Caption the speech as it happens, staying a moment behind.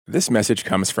This message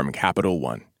comes from Capital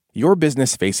One. Your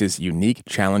business faces unique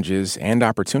challenges and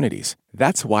opportunities.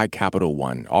 That's why Capital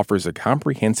One offers a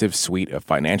comprehensive suite of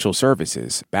financial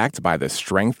services backed by the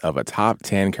strength of a top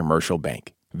 10 commercial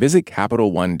bank. Visit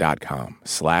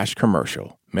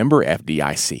CapitalOne.com/commercial. Member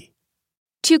FDIC.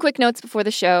 2 quick notes before the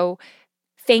show.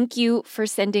 Thank you for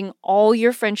sending all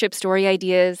your friendship story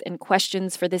ideas and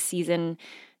questions for this season.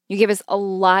 You give us a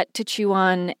lot to chew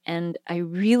on, and I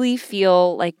really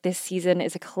feel like this season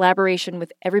is a collaboration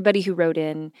with everybody who wrote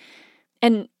in.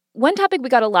 And one topic we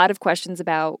got a lot of questions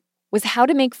about was how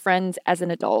to make friends as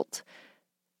an adult.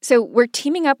 So we're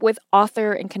teaming up with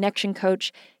author and connection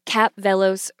coach Kat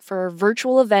Velos for a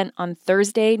virtual event on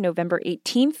Thursday, November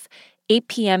 18th, 8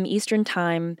 p.m. Eastern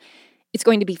Time. It's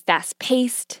going to be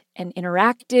fast-paced and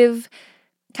interactive,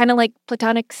 kind of like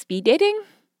platonic speed dating.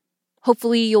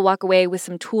 Hopefully, you'll walk away with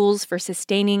some tools for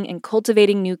sustaining and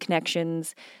cultivating new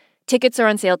connections. Tickets are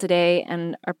on sale today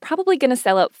and are probably going to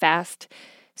sell out fast.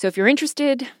 So if you're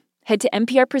interested, head to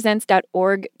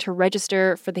nprpresents.org to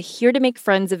register for the Here to Make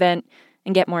Friends event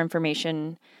and get more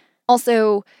information.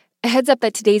 Also, a heads up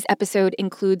that today's episode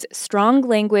includes strong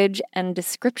language and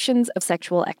descriptions of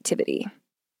sexual activity.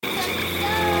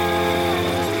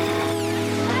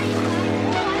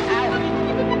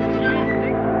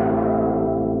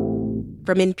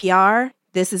 From NPR,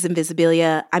 this is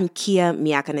Invisibilia. I'm Kia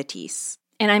Miakanatis.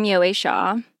 And I'm Yowei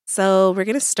Shaw. So we're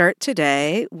going to start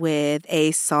today with a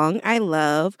song I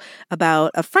love about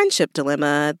a friendship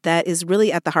dilemma that is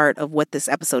really at the heart of what this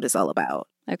episode is all about.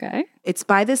 Okay. It's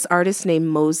by this artist named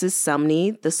Moses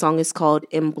Sumney. The song is called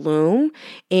In Bloom,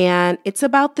 and it's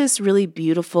about this really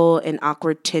beautiful and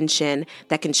awkward tension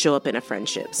that can show up in a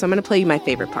friendship. So I'm going to play you my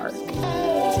favorite part.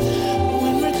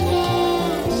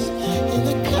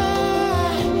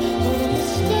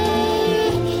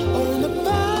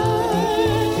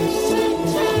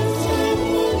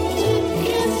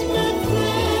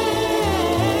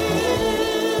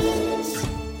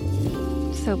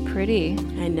 So pretty.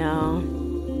 I know.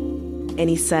 And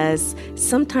he says,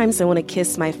 sometimes I want to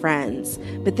kiss my friends.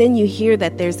 But then you hear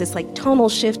that there's this tonal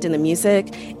shift in the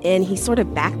music, and he sort of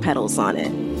backpedals on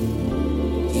it.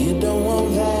 You don't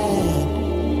want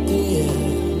that, do you?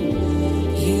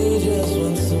 You just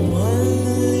want someone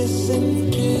to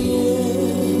listen to you.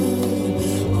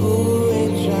 Who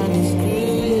ain't trying to screw you?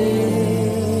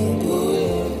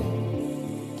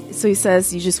 So he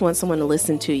says, you just want someone to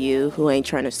listen to you who ain't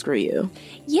trying to screw you.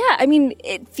 Yeah, I mean,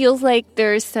 it feels like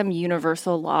there's some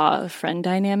universal law of friend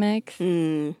dynamics.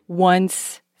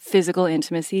 Once physical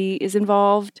intimacy is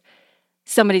involved,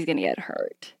 somebody's going to get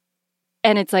hurt.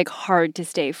 And it's hard to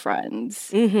stay friends.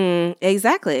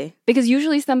 Exactly. Because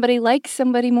usually somebody likes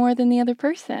somebody more than the other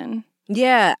person.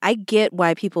 Yeah, I get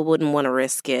why people wouldn't want to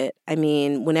risk it. I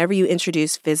mean, whenever you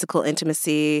introduce physical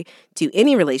intimacy to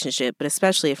any relationship, but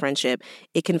especially a friendship,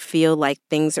 it can feel like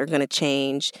things are going to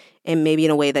change and maybe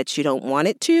in a way that you don't want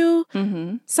it to.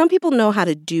 Some people know how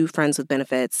to do friends with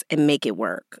benefits and make it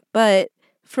work. But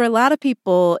for a lot of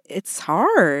people, it's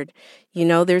hard. You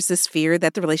know, there's this fear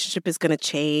that the relationship is going to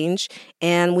change,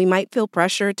 and we might feel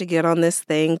pressure to get on this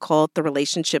thing called the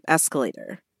relationship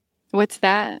escalator. What's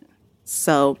that?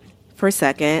 So, for a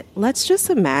second, let's just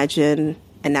imagine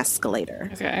an escalator.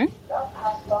 Okay.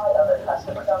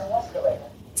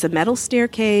 It's a metal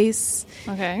staircase.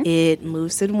 Okay. It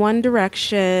moves in one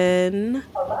direction.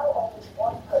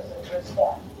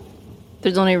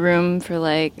 There's only room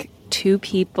for 2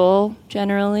 people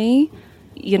generally.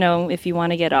 You know, if you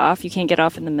want to get off, you can't get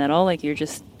off in the middle. You're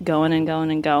just going and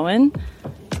going and going.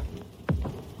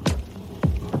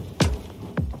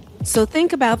 So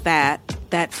think about that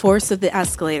force of the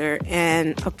escalator,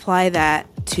 and apply that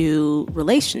to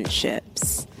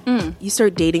relationships. You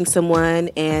start dating someone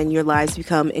and your lives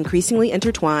become increasingly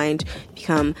intertwined,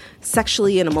 become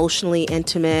sexually and emotionally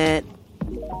intimate.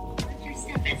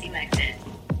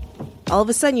 All of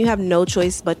a sudden, you have no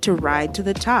choice but to ride to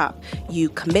the top. You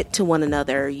commit to one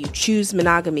another. You choose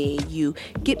monogamy. You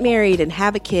get married and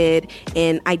have a kid.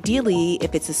 And ideally,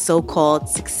 if it's a so-called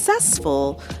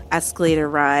successful escalator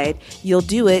ride, you'll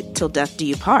do it till death do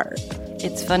you part.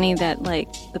 It's funny that,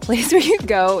 the place where you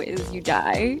go is you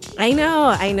die. I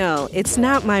know. It's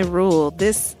not my rule.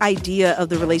 This idea of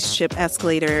the relationship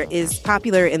escalator is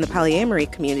popular in the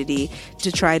polyamory community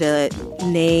to try to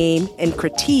name and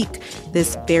critique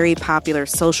this very popular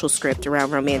social script around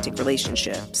romantic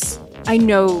relationships. I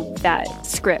know that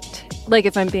script. like,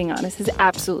 if I'm being honest, has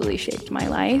absolutely shaped my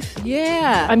life.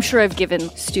 Yeah. I'm sure I've given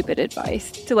stupid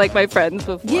advice to, like, my friends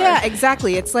before. Yeah,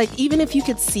 exactly. It's like, even if you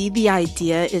could see the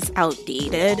idea is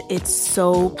outdated, it's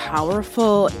so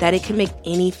powerful that it can make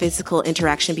any physical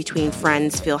interaction between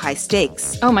friends feel high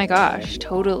stakes. Oh my gosh,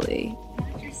 totally.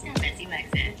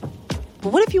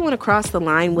 But what if you want to cross the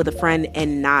line with a friend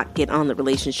and not get on the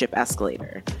relationship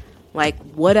escalator? Like,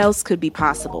 what else could be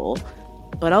possible?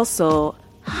 But also,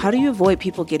 how do you avoid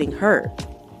people getting hurt?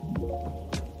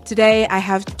 Today, I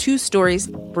have two stories.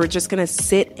 We're just going to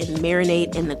sit and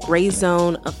marinate in the gray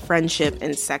zone of friendship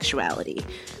and sexuality.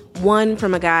 One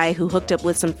from a guy who hooked up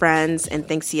with some friends and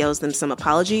thinks he owes them some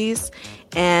apologies,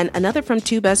 and another from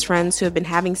two best friends who have been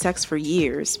having sex for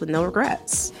years with no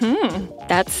regrets.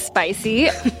 That's spicy.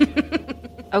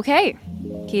 Okay,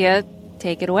 Kia,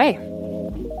 take it away.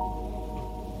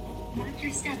 Watch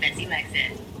your step as you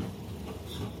exit.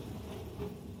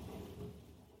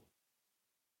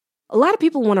 A lot of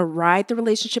people want to ride the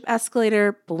relationship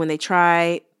escalator, but when they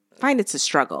try, find it's a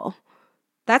struggle.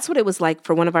 That's what it was like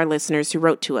for one of our listeners who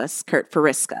wrote to us, Kurt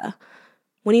Fariska.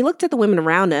 When he looked at the women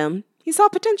around him, he saw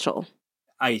potential.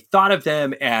 I thought of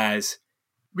them as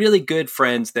really good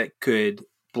friends that could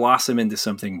blossom into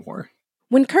something more.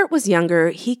 When Kurt was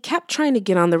younger, he kept trying to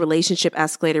get on the relationship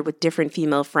escalator with different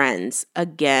female friends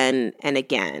again and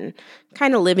again,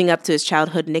 kind of living up to his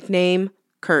childhood nickname,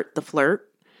 Kurt the Flirt.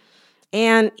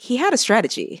 And he had a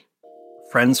strategy.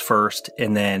 Friends first,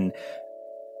 and then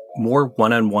more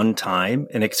one-on-one time,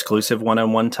 an exclusive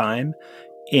one-on-one time,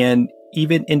 and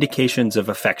even indications of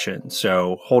affection.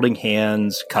 So holding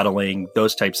hands, cuddling,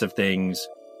 those types of things.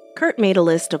 Kurt made a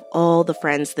list of all the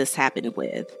friends this happened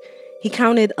with. He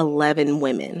counted 11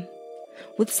 women.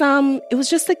 With some, it was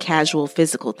just a casual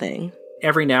physical thing.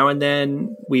 Every now and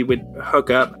then, we would hook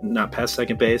up, not past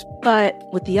second base. But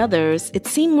with the others, it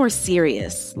seemed more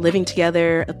serious, living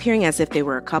together, appearing as if they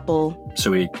were a couple.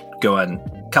 So we'd go on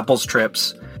couples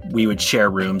trips. We would share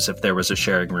rooms if there was a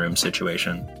sharing room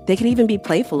situation. They could even be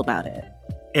playful about it.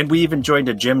 And we even joined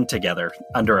a gym together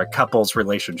under a couples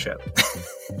relationship.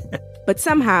 But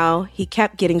somehow, he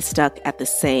kept getting stuck at the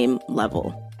same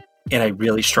level. And I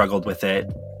really struggled with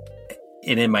it.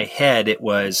 And in my head, it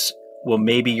was, well,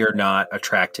 maybe you're not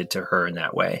attracted to her in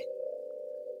that way.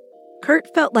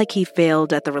 Kurt felt like he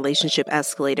failed at the relationship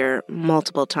escalator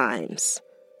multiple times.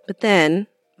 But then,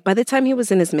 by the time he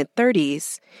was in his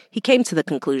mid-30s, he came to the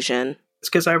conclusion. It's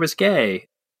because I was gay.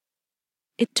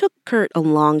 It took Kurt a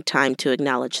long time to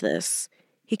acknowledge this.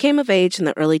 He came of age in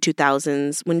the early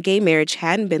 2000s when gay marriage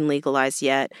hadn't been legalized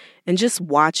yet, and just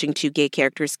watching two gay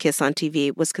characters kiss on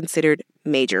TV was considered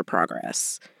major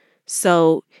progress.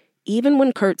 So, even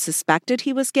when Kurt suspected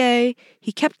he was gay,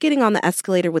 he kept getting on the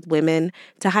escalator with women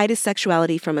to hide his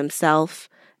sexuality from himself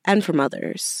and from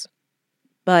others.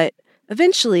 But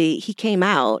eventually, he came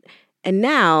out, and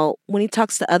now, when he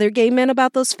talks to other gay men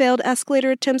about those failed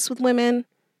escalator attempts with women,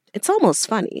 it's almost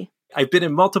funny. I've been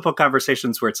in multiple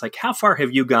conversations where it's like, how far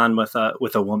have you gone with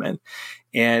a woman?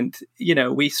 And, you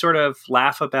know, we sort of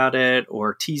laugh about it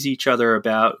or tease each other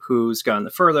about who's gone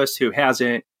the furthest, who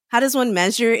hasn't. How does one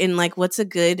measure in, like, what's a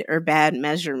good or bad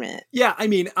measurement? Yeah, I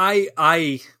mean,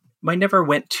 I never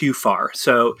went too far.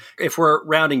 So if we're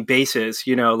rounding bases,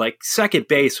 you know, like second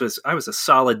base I was a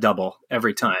solid double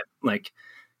every time. Like,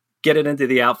 get it into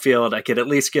the outfield, I could at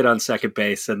least get on second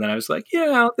base. And then I was like,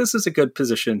 yeah, this is a good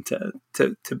position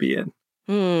to be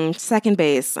in. Second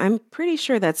base. I'm pretty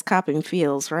sure that's copping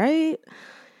feels, right?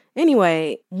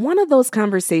 Anyway, one of those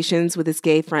conversations with his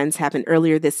gay friends happened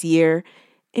earlier this year,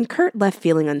 and Kurt left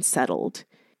feeling unsettled.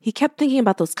 He kept thinking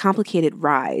about those complicated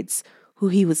rides, who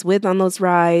he was with on those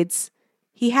rides.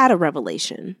 He had a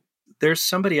revelation. There's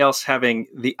somebody else having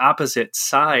the opposite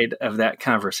side of that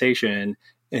conversation,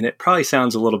 and it probably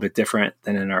sounds a little bit different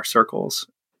than in our circles.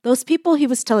 Those people he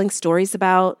was telling stories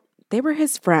about, they were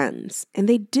his friends, and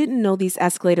they didn't know these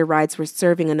escalator rides were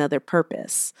serving another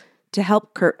purpose, to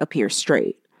help Kurt appear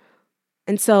straight.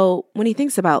 And so, when he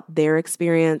thinks about their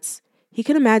experience, he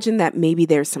can imagine that maybe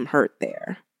there's some hurt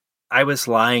there. I was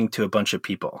lying to a bunch of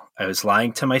people. I was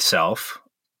lying to myself.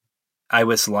 I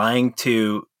was lying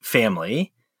to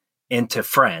family and to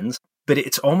friends. But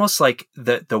it's almost like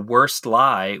the worst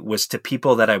lie was to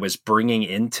people that I was bringing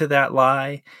into that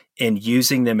lie and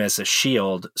using them as a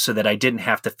shield so that I didn't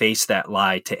have to face that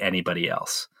lie to anybody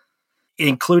else,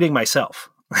 including myself.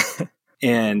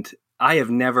 And I have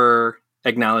never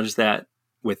acknowledged that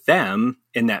with them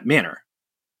in that manner.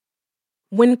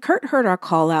 When Kurt heard our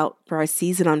call out for our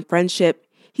season on friendship,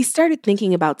 he started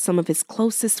thinking about some of his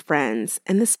closest friends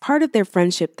and this part of their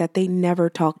friendship that they never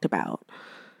talked about.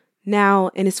 Now,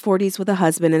 in his 40s with a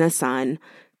husband and a son,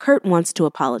 Kurt wants to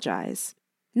apologize.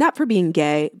 Not for being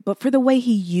gay, but for the way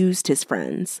he used his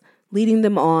friends, leading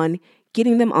them on,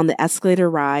 getting them on the escalator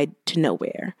ride to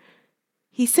nowhere.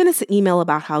 He sent us an email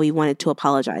about how he wanted to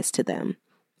apologize to them,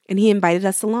 and he invited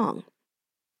us along.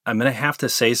 I'm going to have to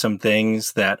say some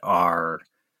things that are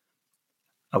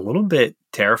a little bit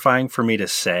terrifying for me to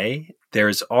say.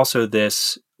 There's also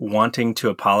this wanting to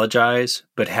apologize,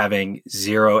 but having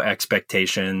zero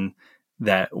expectation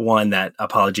that, one, that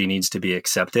apology needs to be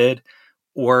accepted,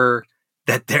 or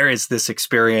that there is this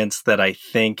experience that I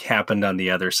think happened on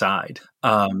the other side.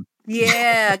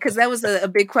 Yeah, because that was a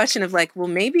big question of like, well,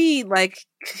 maybe like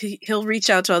he'll reach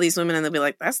out to all these women and they'll be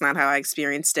like, that's not how I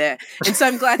experienced it. And so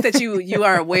I'm glad that you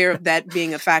are aware of that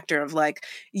being a factor of like,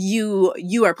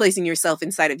 you are placing yourself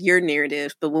inside of your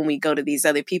narrative, but when we go to these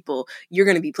other people, you're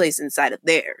going to be placed inside of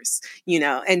theirs,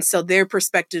 and so their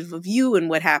perspective of you and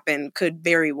what happened could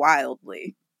vary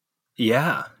wildly.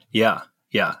 Yeah,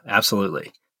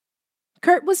 absolutely.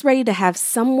 Kurt was ready to have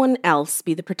someone else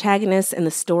be the protagonist in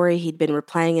the story he'd been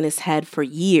replaying in his head for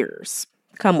years,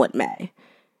 come what may.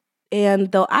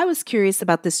 And though I was curious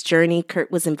about this journey Kurt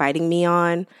was inviting me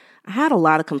on, I had a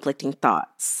lot of conflicting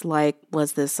thoughts, like,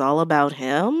 was this all about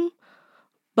him?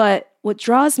 But what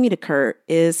draws me to Kurt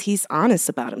is he's honest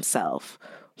about himself.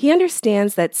 He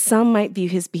understands that some might view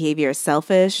his behavior as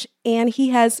selfish, and he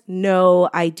has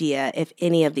no idea if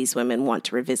any of these women want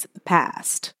to revisit the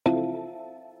past.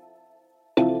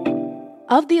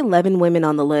 Of the 11 women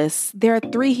on the list, there are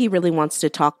 3 he really wants to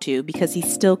talk to because he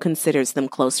still considers them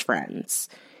close friends.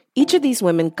 Each of these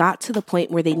women got to the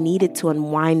point where they needed to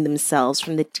unwind themselves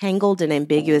from the tangled and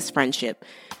ambiguous friendship,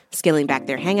 scaling back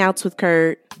their hangouts with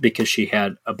Kurt. Because she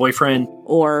had a boyfriend.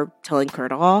 Or telling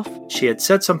Kurt off. She had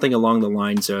said something along the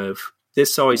lines of,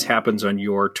 this always happens on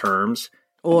your terms.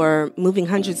 Or moving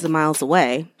hundreds of miles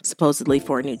away, supposedly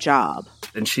for a new job.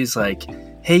 And she's like,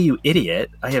 hey, you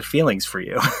idiot, I have feelings for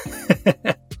you.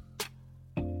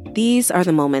 These are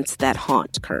the moments that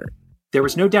haunt Kurt. There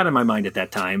was no doubt in my mind at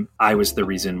that time I was the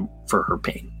reason for her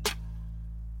pain.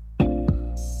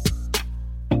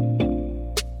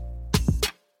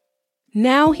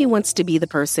 Now he wants to be the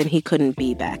person he couldn't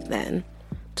be back then.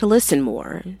 To listen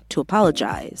more, to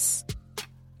apologize.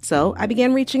 So I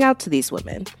began reaching out to these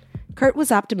women. Kurt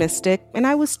was optimistic, and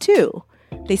I was too.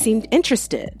 They seemed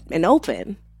interested and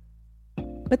open.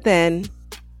 But then,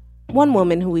 one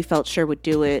woman who we felt sure would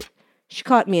do it, she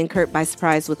caught me and Kurt by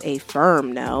surprise with a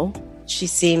firm no. She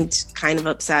seemed kind of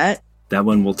upset. That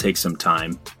one will take some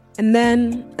time. And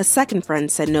then a second friend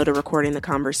said no to recording the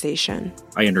conversation.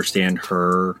 I understand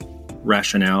her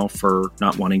rationale for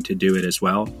not wanting to do it as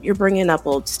well. You're bringing up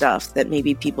old stuff that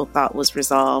maybe people thought was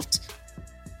resolved.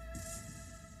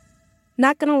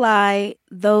 Not gonna lie,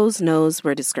 those no's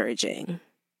were discouraging.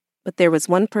 But there was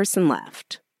one person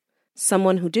left.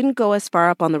 Someone who didn't go as far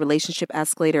up on the relationship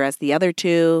escalator as the other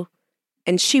 2,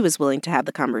 and she was willing to have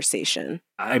the conversation.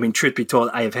 I mean, truth be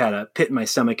told, I have had a pit in my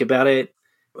stomach about it.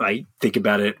 I think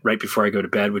about it right before I go to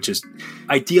bed, which is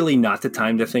ideally not the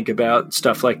time to think about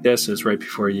stuff like this, is right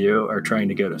before you are trying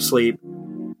to go to sleep.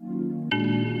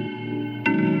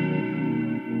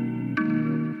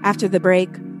 After the break,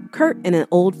 Kurt and an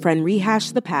old friend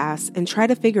rehash the past and try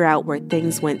to figure out where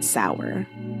things went sour.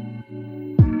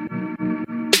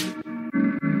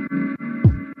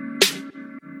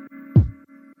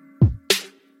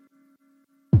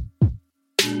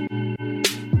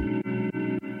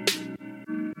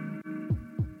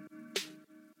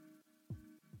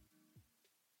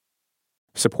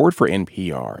 Support for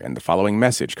NPR and the following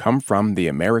message come from the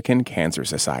American Cancer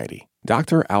Society.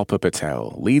 Dr. Alpa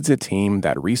Patel leads a team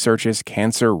that researches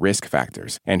cancer risk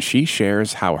factors, and she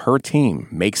shares how her team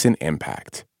makes an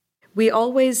impact. We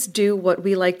always do what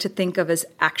we like to think of as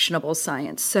actionable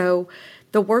science. So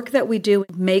the work that we do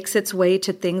makes its way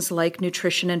to things like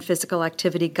nutrition and physical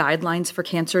activity guidelines for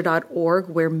cancer.org,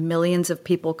 where millions of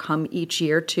people come each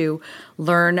year to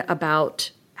learn about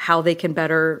how they can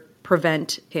better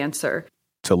prevent cancer.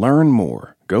 To learn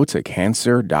more, go to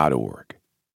cancer.org.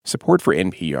 Support for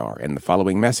NPR and the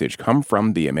following message come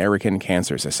from the American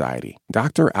Cancer Society.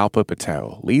 Dr. Alpa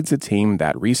Patel leads a team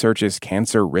that researches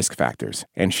cancer risk factors,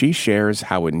 and she shares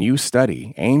how a new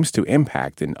study aims to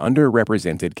impact an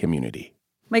underrepresented community.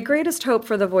 My greatest hope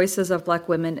for the Voices of Black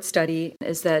Women study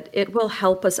is that it will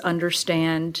help us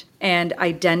understand and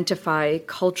identify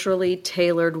culturally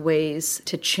tailored ways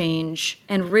to change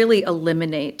and really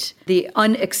eliminate the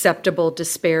unacceptable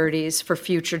disparities for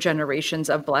future generations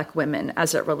of Black women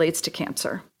as it relates to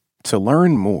cancer. To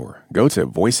learn more, go to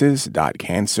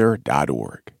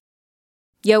voices.cancer.org.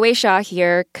 Yowei Shaw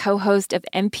here, co-host of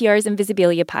NPR's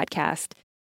Invisibilia podcast.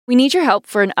 We need your help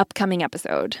for an upcoming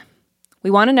episode.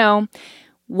 We want to know,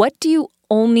 what do you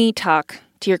only talk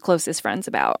to your closest friends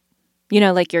about? You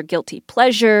know, like your guilty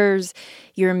pleasures,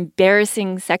 your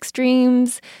embarrassing sex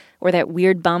dreams, or that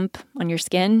weird bump on your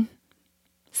skin?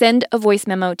 Send a voice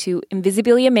memo to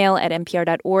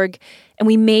invisibiliamail@npr.org, and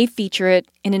we may feature it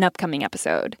in an upcoming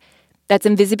episode. That's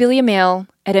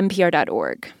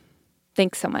invisibiliamail@npr.org.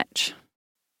 Thanks so much.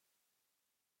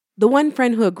 The one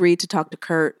friend who agreed to talk to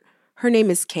Kurt, her name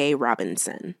is Kay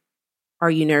Robinson.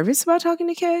 Are you nervous about talking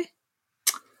to Kay?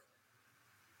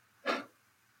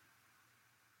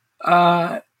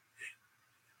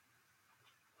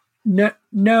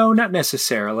 No, not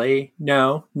necessarily.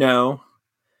 No.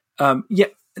 Yeah,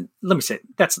 let me say,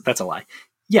 that's a lie.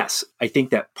 Yes, I think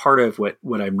that part of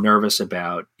what I'm nervous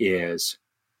about is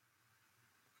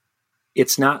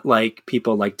it's not like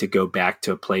people like to go back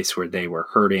to a place where they were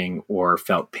hurting or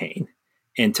felt pain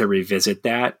and to revisit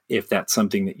that. If that's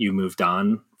something that you moved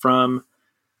on from,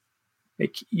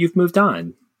 like, you've moved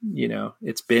on, you know,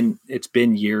 it's been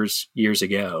years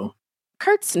ago.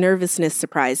 Kurt's nervousness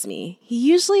surprised me. He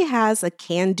usually has a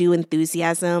can-do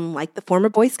enthusiasm like the former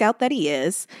Boy Scout that he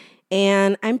is,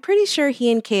 and I'm pretty sure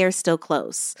he and Kay are still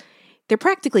close. They're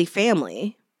practically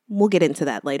family. We'll get into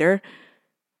that later.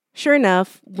 Sure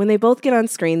enough, when they both get on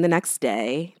screen the next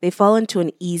day, they fall into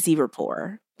an easy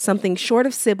rapport. Something short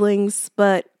of siblings,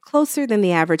 but closer than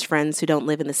the average friends who don't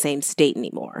live in the same state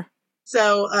anymore.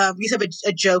 So we used to have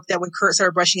a joke that when Kurt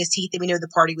started brushing his teeth, then we knew the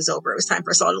party was over. It was time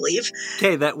for us all to leave.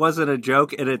 Okay, that wasn't a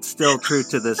joke, and it's still true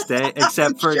to this day,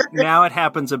 except for Sure. Now it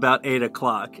happens about 8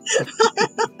 o'clock.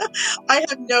 I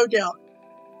have no doubt.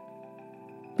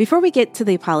 Before we get to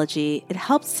the apology, it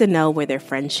helps to know where their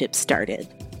friendship started.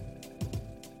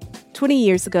 20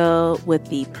 years ago, with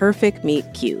the perfect meet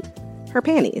cute, her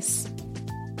panties.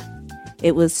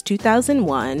 It was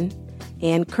 2001,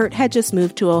 and Kurt had just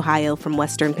moved to Ohio from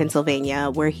Western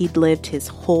Pennsylvania, where he'd lived his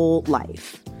whole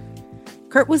life.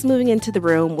 Kurt was moving into the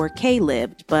room where Kay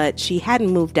lived, but she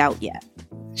hadn't moved out yet.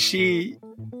 She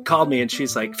called me and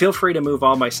she's like, feel free to move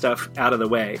all my stuff out of the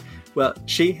way. Well,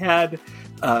 she had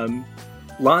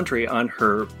laundry on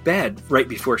her bed right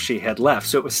before she had left.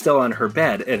 So it was still on her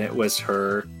bed, and it was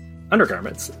her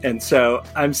undergarments. And so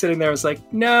I'm sitting there, I was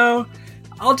like, no,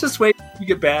 I'll just wait till you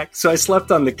get back. So I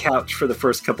slept on the couch for the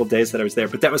first couple days that I was there.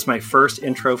 But that was my first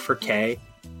intro for Kay.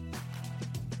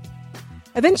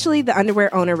 Eventually, the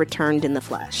underwear owner returned in the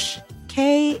flesh.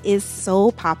 Kay is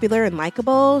so popular and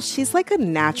likable, she's like a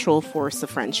natural force of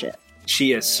friendship.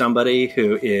 She is somebody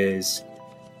who is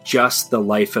just the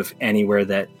life of anywhere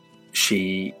that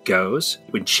she goes.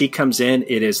 When she comes in,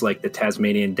 it is like the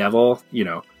Tasmanian devil, you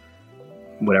know,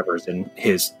 whatever's in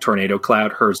his tornado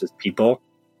cloud, hers is people.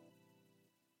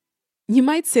 You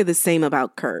might say the same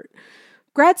about Kurt.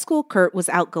 Grad school Kurt was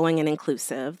outgoing and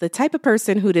inclusive, the type of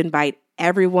person who'd invite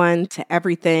everyone to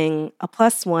everything, a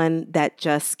plus one that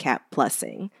just kept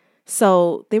plussing.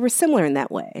 So they were similar in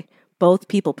that way, both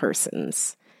people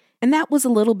persons. And that was a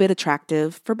little bit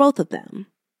attractive for both of them.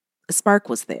 A spark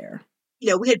was there.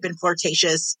 You know, we had been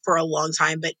flirtatious for a long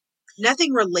time, but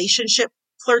nothing relationship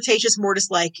flirtatious, more just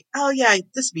like, oh yeah,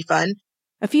 this would be fun.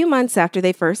 A few months after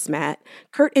they first met,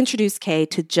 Kurt introduced Kay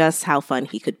to just how fun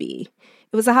he could be.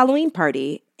 It was a Halloween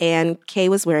party, and Kay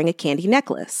was wearing a candy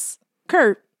necklace.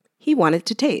 Kurt, he wanted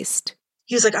to taste.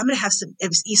 He was like, I'm going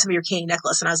to eat some of your candy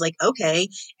necklace. And I was like, okay.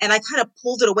 And I kind of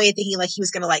pulled it away thinking like he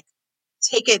was going to like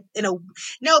take it no,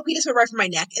 he just went right from my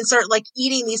neck and start like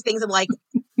eating these things and like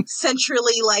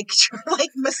centrally like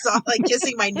massage, like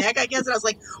kissing my neck, I guess. And I was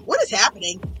like, what is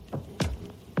happening?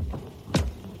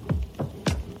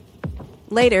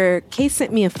 Later, Kay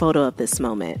sent me a photo of this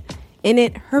moment. In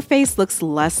it, her face looks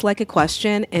less like a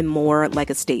question and more like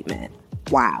a statement.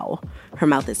 Wow. Her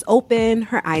mouth is open,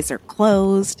 her eyes are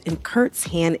closed, and Kurt's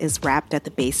hand is wrapped at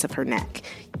the base of her neck.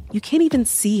 You can't even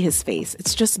see his face.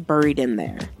 It's just buried in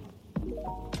there.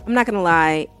 I'm not gonna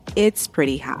lie, it's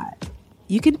pretty hot.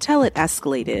 You can tell it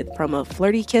escalated from a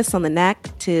flirty kiss on the neck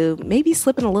to maybe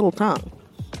slipping a little tongue.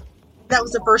 That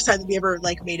was the first time that we ever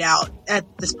like made out at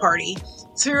this party.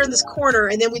 So we were in this corner,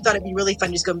 and then we thought it'd be really fun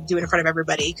to just go do it in front of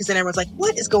everybody, because then everyone's like,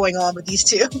 what is going on with these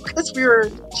two? Because we were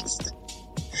just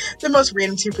the most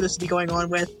random two for this to be going on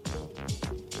with.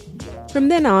 From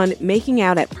then on, making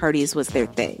out at parties was their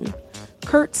thing.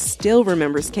 Kurt still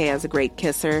remembers Kay as a great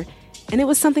kisser, and it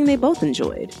was something they both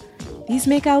enjoyed. These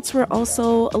makeouts were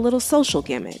also a little social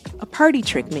gimmick, a party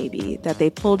trick maybe, that they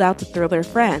pulled out to thrill their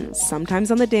friends, sometimes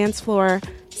on the dance floor,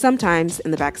 sometimes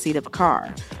in the backseat of a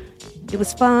car. It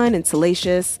was fun and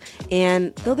salacious,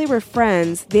 and though they were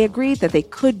friends, they agreed that they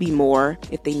could be more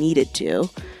if they needed to.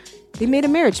 They made a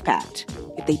marriage pact.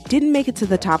 if they didn't make it to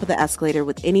the top of the escalator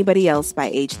with anybody else by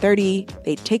age 30,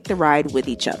 they'd take the ride with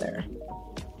each other.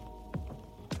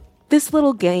 This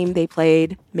little game they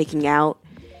played, making out,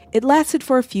 it lasted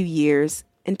for a few years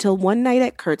until one night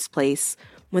at Kurt's place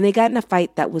when they got in a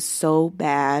fight that was so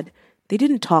bad, they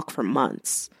didn't talk for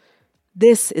months.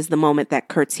 This is the moment that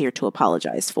Kurt's here to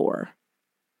apologize for.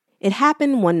 It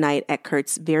happened one night at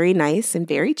Kurt's very nice and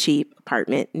very cheap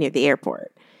apartment near the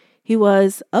airport. He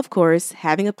was, of course,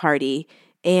 having a party,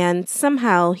 and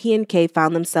somehow he and Kay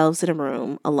found themselves in a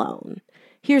room alone.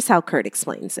 Here's how Kurt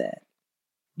explains it.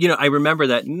 I remember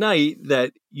that night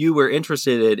that you were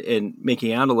interested in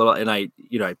making out a little, and I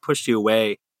pushed you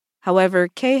away. However,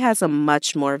 Kay has a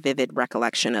much more vivid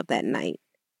recollection of that night.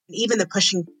 Even the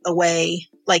pushing away,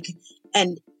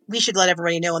 and we should let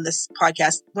everybody know on this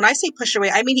podcast, when I say push away,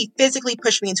 I mean he physically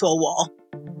pushed me into a wall.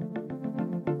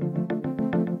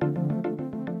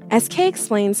 As Kay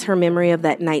explains her memory of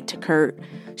that night to Kurt,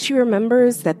 she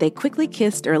remembers that they quickly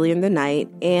kissed earlier in the night,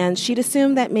 and she'd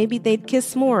assumed that maybe they'd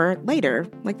kiss more later,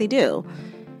 like they do.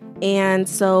 And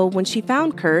so when she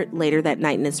found Kurt later that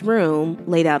night in his room,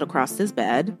 laid out across his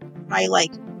bed, I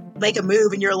make a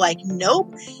move and you're like,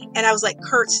 nope. And I was like,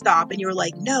 Kurt, stop. And you were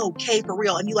like, no, Kay, for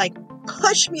real. And you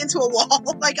pushed me into a wall.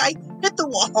 I hit the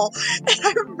wall. And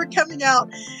I remember coming out.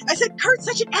 I said, Kurt's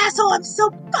such an asshole. I'm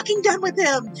so fucking done with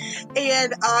him.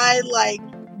 And I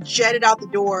jetted out the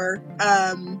door.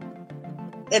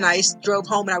 And I drove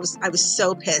home and I was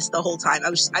so pissed the whole time. I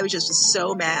was just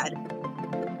so mad.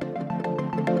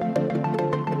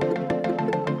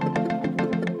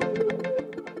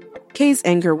 Kay's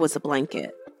anger was a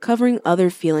blanket, covering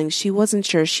other feelings she wasn't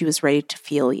sure she was ready to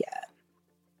feel yet.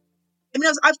 I mean,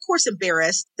 I was, of course,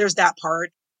 embarrassed. There's that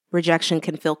part. Rejection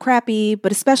can feel crappy,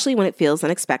 but especially when it feels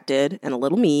unexpected and a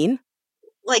little mean.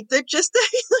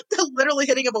 The literally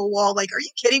hitting of a wall. Are you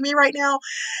kidding me right now?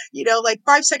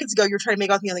 5 seconds ago, you were trying to make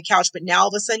out with me on the couch, but now all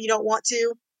of a sudden you don't want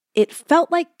to. It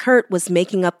felt like Kurt was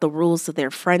making up the rules of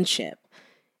their friendship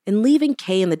and leaving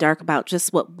Kay in the dark about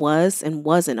just what was and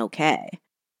wasn't okay.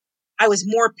 I was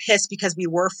more pissed because we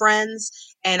were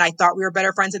friends and I thought we were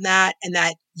better friends than that, and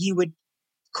that you would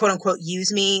quote unquote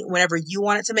use me whenever you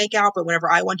wanted to make out, but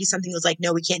whenever I want to do something, it was like,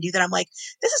 no, we can't do that. I'm like,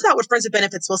 this is not what friends with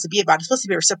benefits supposed to be about. It's supposed to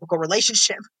be a reciprocal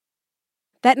relationship.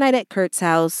 That night at Kurt's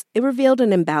house, it revealed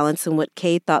an imbalance in what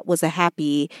Kay thought was a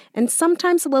happy and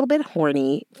sometimes a little bit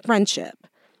horny friendship.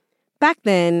 Back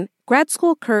then, grad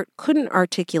school Kurt couldn't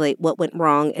articulate what went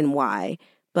wrong and why,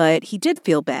 but he did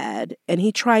feel bad, and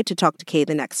he tried to talk to Kay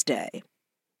the next day.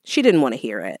 She didn't want to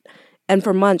hear it, and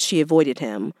for months she avoided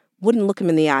him, wouldn't look him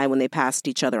in the eye when they passed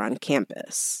each other on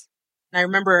campus. And I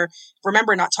remember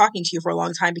not talking to you for a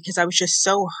long time because I was just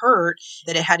so hurt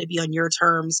that it had to be on your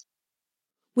terms.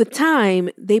 With time,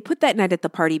 they put that night at the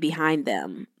party behind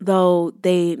them, though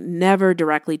they never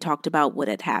directly talked about what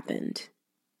had happened.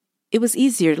 It was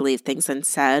easier to leave things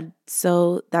unsaid,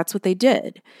 so that's what they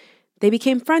did. They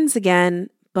became friends again,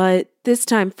 but this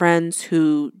time friends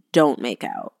who don't make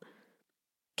out.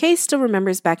 Kay still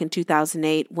remembers back in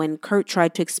 2008 when Kurt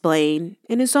tried to explain,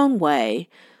 in his own way,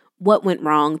 what went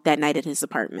wrong that night at his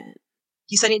apartment.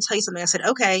 You said I need to tell you something. I said,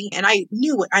 okay. And I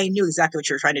knew exactly what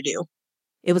you were trying to do.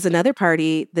 It was another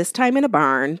party, this time in a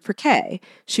barn, for Kay.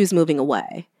 She was moving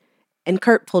away. And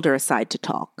Kurt pulled her aside to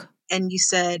talk. And you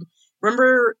said,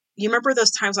 you remember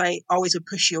those times I always would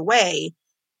push you away?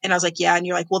 And I was like, yeah. And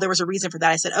you're like, well, there was a reason for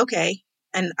that. I said, okay.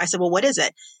 And I said, well, what is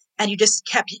it? And you just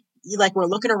kept, we're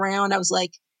looking around.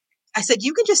 I said,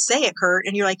 you can just say it, Kurt.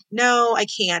 And you're like, no, I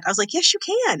can't. I was like, yes, you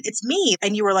can. It's me.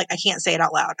 And you were like, I can't say it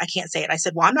out loud. I can't say it. I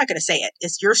said, well, I'm not going to say it.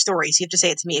 It's your story. So you have to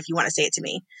say it to me if you want to say it to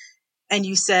me. And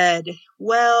you said,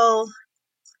 well,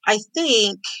 I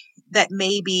think that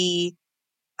maybe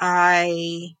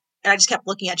and I just kept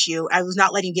looking at you. I was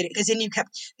not letting you get it because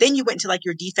then you went into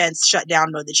your defense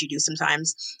shutdown mode that you do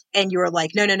sometimes. And you were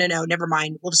like, no, never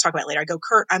mind. We'll just talk about it later. I go,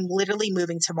 Kurt, I'm literally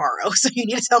moving tomorrow. So you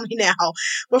need to tell me now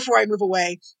before I move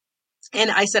away.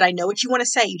 And I said, I know what you want to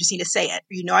say. You just need to say it.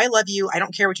 I love you. I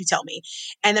don't care what you tell me.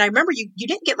 And then I remember you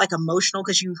didn't get emotional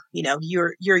because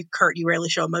you're Kurt. You rarely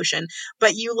show emotion,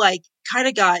 but you kind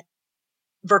of got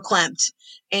verklempt.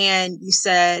 And you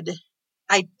said,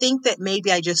 I think that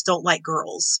maybe I just don't like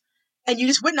girls. And you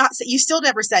just would not say, you still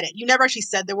never said it. You never actually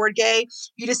said the word gay.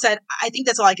 You just said, I think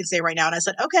that's all I can say right now. And I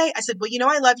said, okay. I said, well,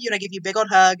 I love you. And I give you a big old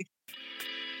hug.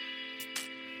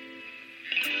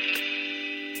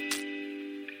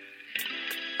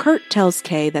 Kurt tells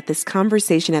Kay that this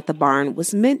conversation at the barn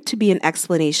was meant to be an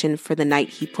explanation for the night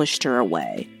he pushed her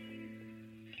away.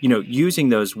 Using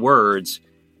those words,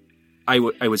 I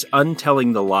was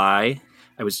untelling the lie.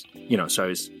 I was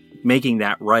making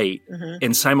that right,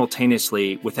 and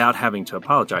simultaneously, without having to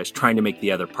apologize, trying to make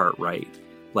the other part right.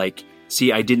 Like,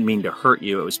 see, I didn't mean to hurt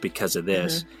you. It was because of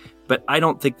this. But I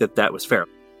don't think that that was fair.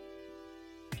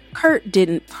 Kurt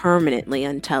didn't permanently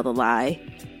untell the lie.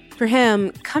 For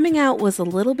him, coming out was a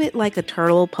little bit like a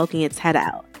turtle poking its head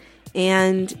out.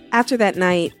 And after that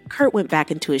night, Kurt went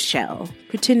back into his shell,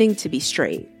 pretending to be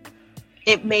straight.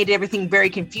 It made everything very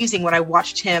confusing when I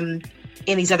watched him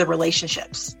in these other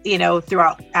relationships,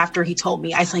 throughout after he told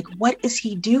me. I was like, what is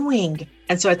he doing?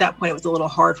 And so at that point, it was a little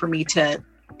hard for me to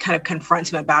kind of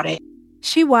confront him about it.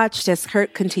 She watched as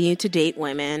Kurt continued to date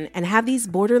women and have these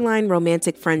borderline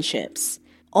romantic friendships.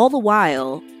 All the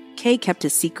while, Kay kept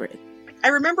his secret. I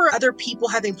remember other people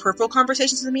having peripheral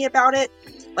conversations with me about it.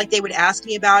 Like, they would ask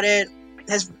me about it.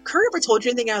 Has Kurt ever told you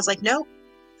anything? And I was like, no.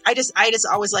 I just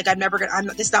always like,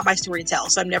 this is not my story to tell,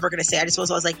 so I'm never going to say. I was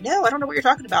always like, no, I don't know what you're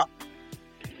talking about.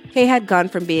 Kay had gone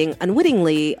from being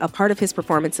unwittingly a part of his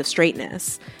performance of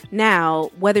straightness. Now,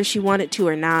 whether she wanted to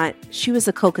or not, she was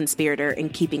a co-conspirator in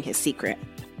keeping his secret.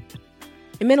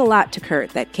 It meant a lot to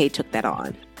Kurt that Kay took that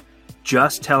on.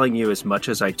 Just telling you as much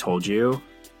as I told you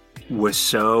was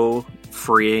so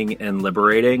freeing and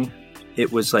liberating.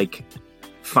 It was like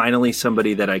finally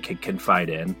somebody that I could confide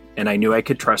in, and I knew I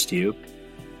could trust you.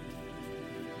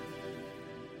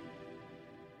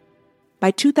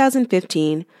 By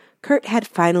 2015, Kurt had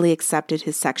finally accepted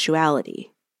his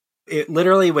sexuality. It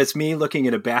literally was me looking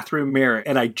in a bathroom mirror,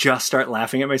 and I just start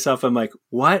laughing at myself. I'm like,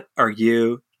 what are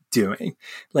you doing?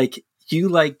 Like, you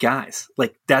like guys.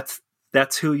 Like, that's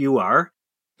who you are.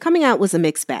 Coming out was a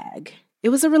mixed bag. It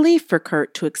was a relief for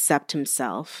Kurt to accept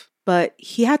himself, but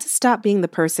he had to stop being the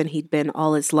person he'd been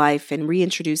all his life and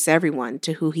reintroduce everyone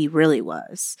to who he really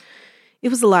was. It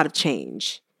was a lot of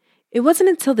change. It wasn't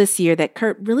until this year that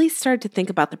Kurt really started to think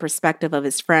about the perspective of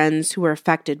his friends who were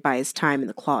affected by his time in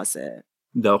the closet.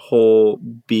 The whole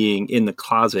being in the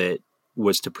closet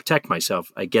was to protect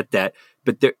myself. I get that,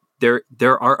 but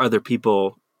there are other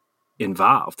people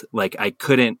involved. Like, I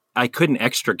couldn't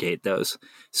extricate those.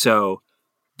 So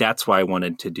that's why I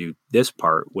wanted to do this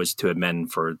part, was to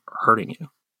amend for hurting you.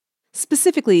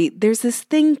 Specifically, there's this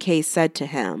thing Kay said to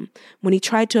him when he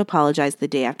tried to apologize the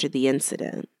day after the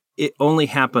incident. It only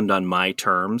happened on my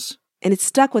terms. And it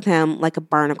stuck with him like a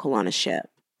barnacle on a ship.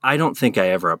 I don't think I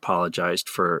ever apologized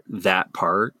for that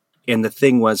part. And the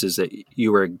thing is that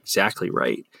you were exactly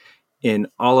right. In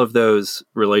all of those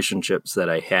relationships that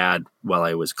I had while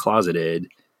I was closeted,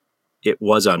 it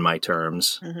was on my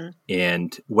terms.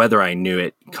 And whether I knew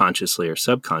it consciously or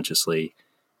subconsciously,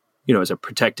 as a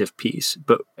protective piece.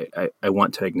 But I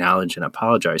want to acknowledge and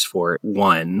apologize for it.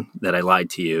 One, that I lied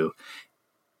to you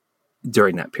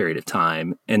during that period of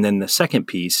time. And then the second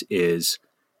piece is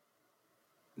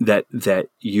that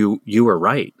you were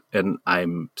right. And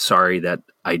I'm sorry that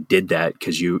I did that,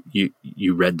 because you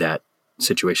read that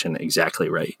situation exactly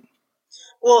right.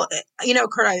 Well,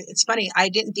 Kurt, it's funny. I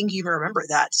didn't think you even remember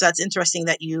that. So that's interesting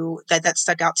that that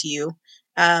stuck out to you.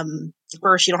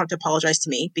 First, you don't have to apologize to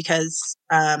me, because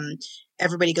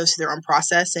everybody goes through their own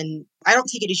process. And I don't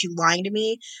take it as you lying to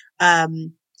me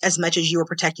as much as you were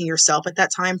protecting yourself at that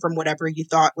time from whatever you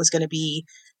thought was going to be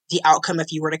the outcome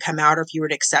if you were to come out, or if you were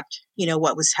to accept,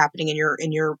 what was happening in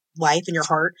your life, in your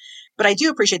heart. But I do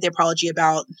appreciate the apology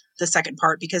about the second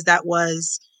part, because that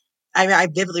was, I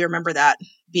vividly remember that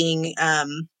being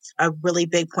a really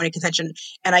big point of contention.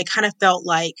 And I kind of felt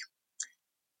like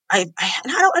I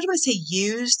don't want to say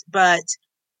used, but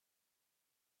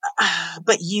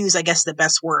use, I guess, is the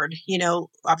best word.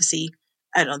 Obviously,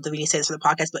 I don't know if we need to say this for the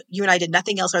podcast, but you and I did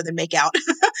nothing else other than make out.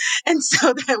 And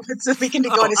so we can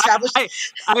go and establish. I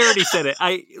already said it.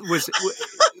 I was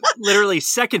literally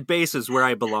second base is where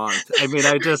I belonged. I mean,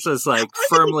 I just was like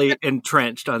firmly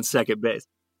entrenched on second base.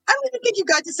 I don't even think you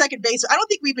got to second base. I don't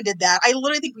think we even did that. I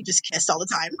literally think we just kissed all the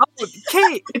time.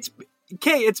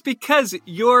 Kay, it's because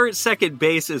your second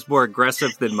base is more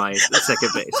aggressive than my second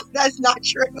base. That's not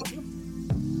true.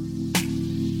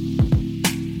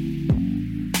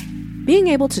 Being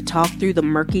able to talk through the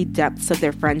murky depths of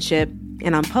their friendship,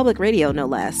 and on public radio no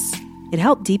less, it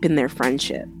helped deepen their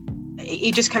friendship.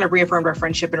 It just kind of reaffirmed our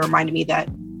friendship and reminded me that,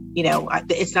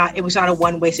 it was not a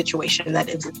one-way situation, that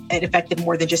it affected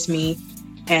more than just me.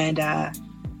 And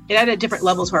it added a different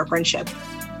level to our friendship.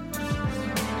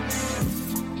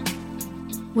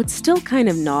 What still kind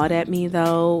of gnawed at me,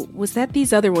 though, was that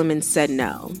these other women said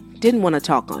no, didn't want to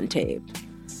talk on tape.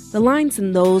 The lines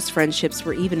in those friendships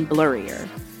were even blurrier.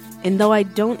 And though I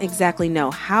don't exactly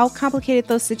know how complicated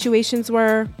those situations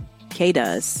were, Kay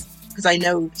does. Because I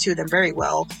know two of them very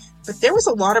well. But there was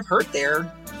a lot of hurt there.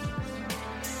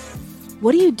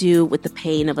 What do you do with the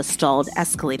pain of a stalled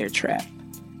escalator trip?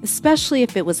 especially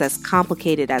if it was as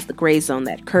complicated as the gray zone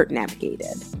that Kurt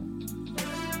navigated.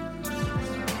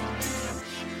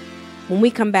 When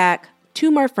we come back,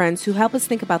 two more friends who help us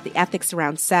think about the ethics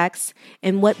around sex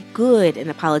and what good an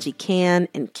apology can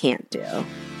and can't do.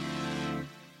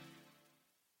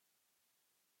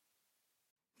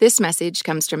 This message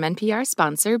comes from NPR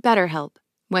sponsor BetterHelp.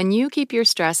 When you keep your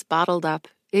stress bottled up,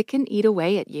 it can eat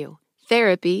away at you.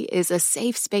 Therapy is a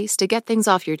safe space to get things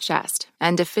off your chest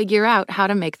and to figure out how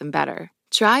to make them better.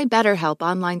 Try BetterHelp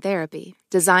Online Therapy,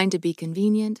 designed to be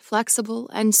convenient, flexible,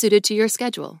 and suited to your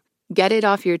schedule. Get it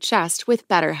off your chest with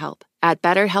BetterHelp at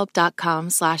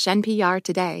betterhelp.com/NPR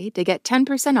today to get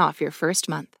 10% off your first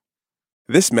month.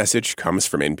 This message comes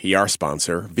from NPR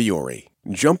sponsor Vuori.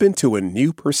 Jump into a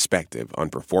new perspective on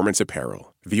performance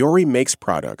apparel. Vuori makes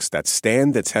products that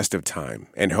stand the test of time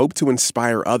and hope to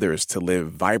inspire others to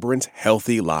live vibrant,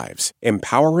 healthy lives,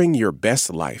 empowering your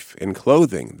best life in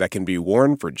clothing that can be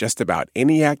worn for just about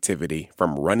any activity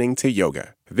from running to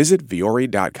yoga. Visit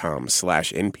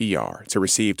Vuori.com/NPR to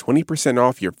receive 20%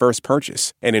 off your first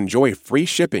purchase and enjoy free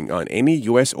shipping on any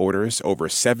U.S. orders over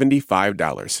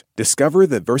 $75. Discover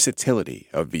the versatility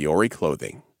of Vuori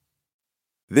clothing.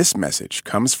 This message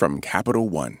comes from Capital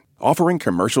One, offering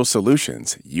commercial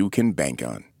solutions you can bank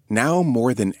on. Now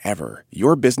more than ever,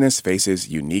 your business faces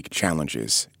unique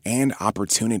challenges and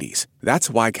opportunities. That's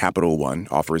why Capital One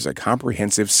offers a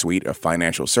comprehensive suite of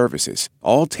financial services,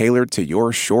 all tailored to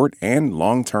your short and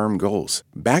long-term goals.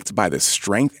 Backed by the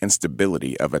strength and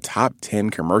stability of a top 10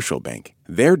 commercial bank,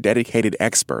 their dedicated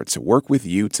experts work with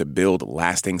you to build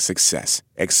lasting success.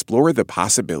 Explore the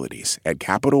possibilities at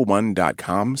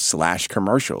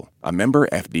CapitalOne.com/commercial, a member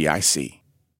FDIC.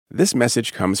 This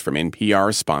message comes from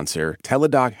NPR sponsor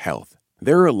Teladoc Health.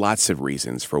 There are lots of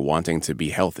reasons for wanting to be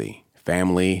healthy.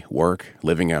 Family, work,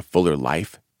 living a fuller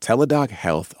life. Teladoc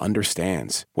Health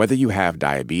understands. Whether you have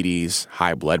diabetes,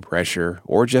 high blood pressure,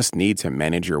 or just need to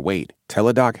manage your weight,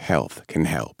 Teladoc Health can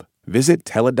help. Visit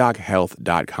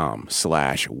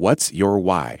teladochealth.com/what's your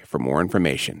why for more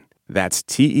information. That's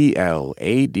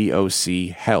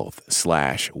TELADOC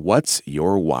health/what's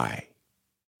your why.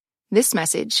 This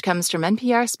message comes from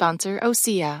NPR sponsor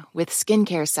Osea with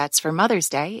skincare sets for Mother's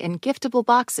Day in giftable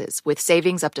boxes with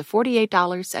savings up to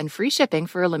 $48 and free shipping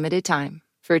for a limited time.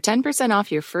 For 10%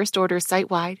 off your first order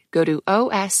site-wide, go to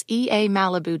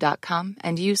OSEAMalibu.com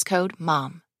and use code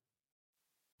MOM.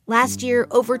 Last year,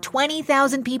 over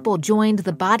 20,000 people joined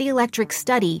the Body Electric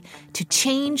study to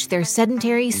change their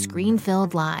sedentary,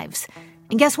 screen-filled lives.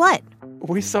 And guess what?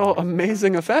 We saw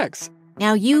amazing effects.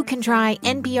 Now you can try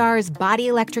NPR's Body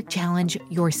Electric Challenge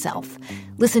yourself.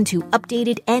 Listen to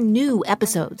updated and new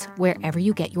episodes wherever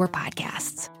you get your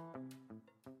podcasts.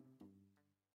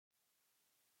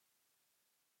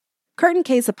 Kurt and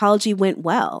Kay's apology went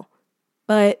well,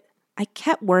 but I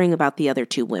kept worrying about the other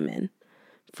two women.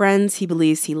 Friends he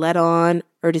believes he led on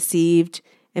or deceived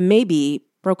and maybe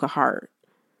broke a heart.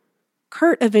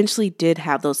 Kurt eventually did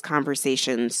have those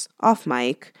conversations off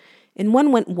mic, and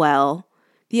one went well.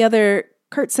 The other,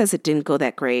 Kurt says it didn't go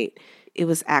that great. It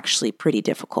was actually pretty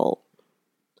difficult.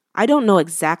 I don't know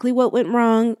exactly what went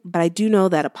wrong, but I do know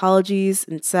that apologies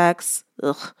and sex,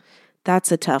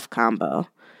 that's a tough combo.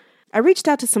 I reached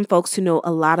out to some folks who know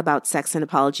a lot about sex and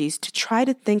apologies to try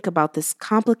to think about this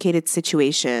complicated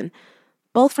situation,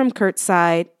 both from Kurt's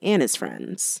side and his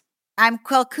friends. I'm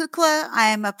Quill Kukla.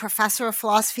 I'm a professor of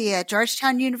philosophy at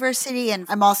Georgetown University, and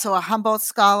I'm also a Humboldt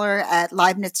scholar at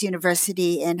Leibniz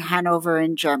University in Hanover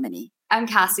in Germany. I'm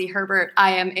Cassie Herbert.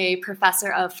 I am a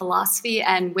professor of philosophy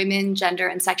and women, gender,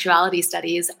 and sexuality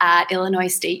studies at Illinois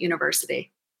State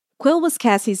University. Quill was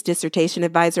Cassie's dissertation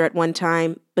advisor at one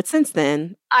time, but since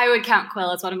then... I would count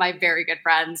Quill as one of my very good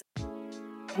friends.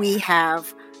 We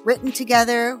have written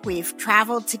together, we've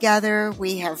traveled together,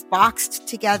 we have boxed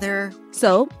together.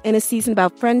 So, in a season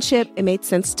about friendship, it made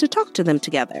sense to talk to them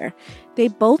together. They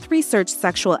both researched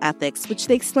sexual ethics, which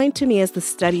they explained to me as the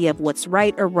study of what's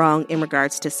right or wrong in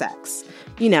regards to sex.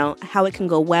 You know, how it can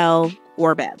go well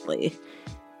or badly.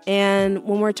 And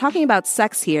when we're talking about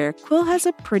sex here, Quill has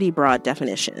a pretty broad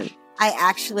definition. I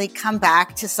actually come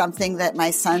back to something that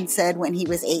my son said when he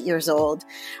was 8 years old.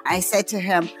 I said to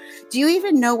him, "Do you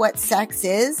even know what sex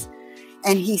is?"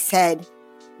 And he said,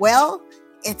 "Well,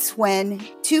 it's when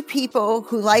two people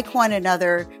who like one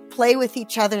another play with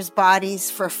each other's bodies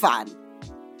for fun."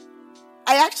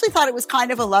 I actually thought it was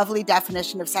kind of a lovely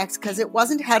definition of sex because it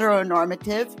wasn't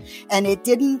heteronormative and it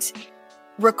didn't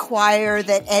require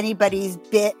that anybody's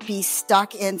bit be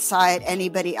stuck inside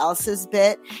anybody else's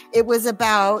bit. It was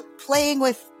about playing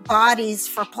with bodies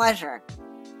for pleasure.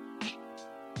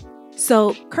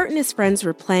 So Kurt and his friends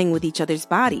were playing with each other's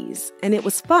bodies, and it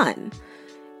was fun.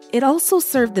 it also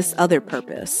served this other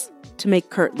purpose, to make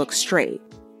Kurt look straight.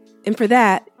 And for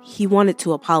that, he wanted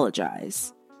to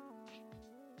apologize.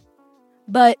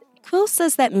 But Quill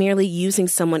says that merely using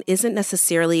someone isn't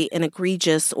necessarily an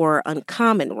egregious or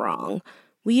uncommon wrong.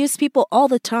 We use people all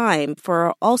the time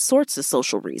for all sorts of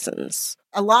social reasons.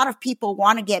 A lot of people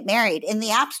want to get married in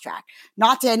the abstract,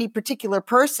 not to any particular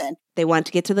person. They want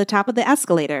to get to the top of the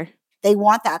escalator. They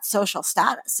want that social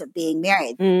status of being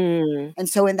married. And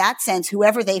so in that sense,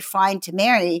 whoever they find to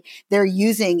marry, they're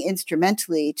using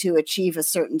instrumentally to achieve a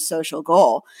certain social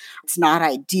goal. It's not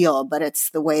ideal, but it's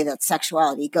the way that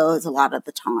sexuality goes a lot of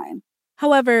the time.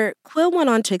 However, Quill went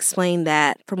on to explain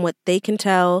that, from what they can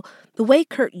tell, the way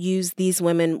Kurt used these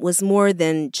women was more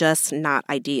than just not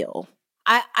ideal.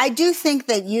 I do think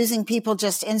that using people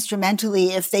just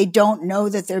instrumentally, if they don't know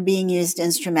that they're being used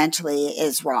instrumentally,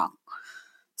 is wrong.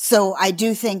 So I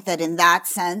do think that in that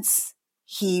sense,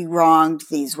 he wronged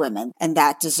these women, and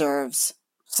that deserves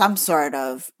some sort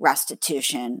of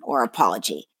restitution or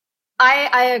apology.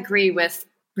 I agree with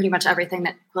pretty much everything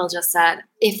that Quill just said.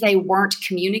 If they weren't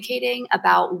communicating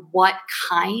about what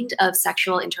kind of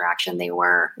sexual interaction they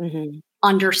were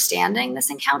understanding this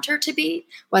encounter to be,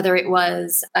 whether it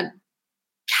was a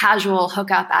casual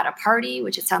hookup at a party,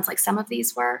 which it sounds like some of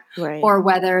these were, or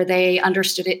whether they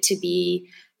understood it to be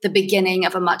the beginning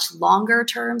of a much longer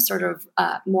term, sort of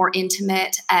more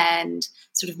intimate and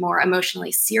sort of more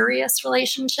emotionally serious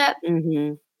relationship.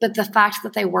 But the fact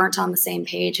that they weren't on the same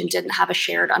page and didn't have a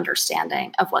shared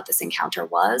understanding of what this encounter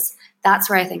was, that's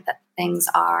where I think that things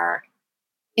are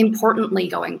importantly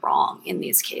going wrong in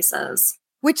these cases.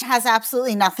 Which has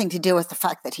absolutely nothing to do with the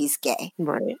fact that he's gay.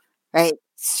 Right.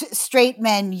 Straight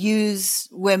men use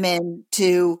women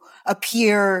to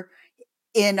appear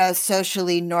in a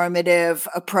socially normative,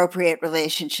 appropriate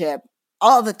relationship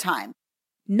all the time.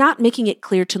 Not making it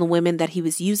clear to the women that he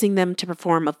was using them to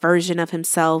perform a version of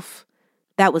himself,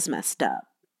 that was messed up.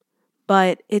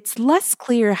 But it's less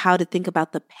clear how to think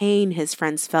about the pain his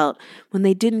friends felt when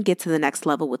they didn't get to the next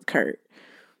level with Kurt.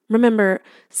 Remember,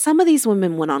 some of these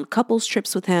women went on couples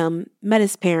trips with him, met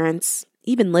his parents,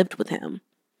 even lived with him.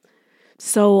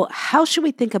 So how should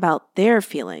we think about their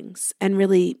feelings, and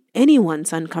really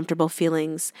anyone's uncomfortable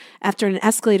feelings, after an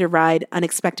escalator ride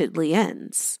unexpectedly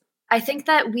ends? I think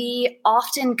that we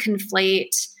often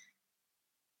conflate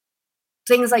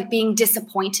things like being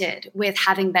disappointed with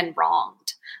having been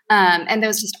wronged. And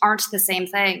those just aren't the same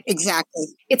thing. Exactly.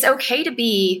 It's okay to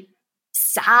be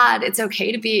sad. It's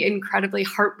okay to be incredibly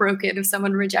heartbroken if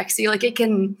someone rejects you. Like it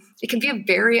can be a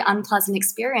very unpleasant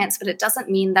experience, but it doesn't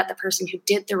mean that the person who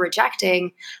did the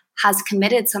rejecting has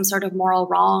committed some sort of moral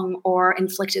wrong or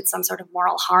inflicted some sort of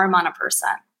moral harm on a person.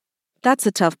 That's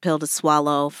a tough pill to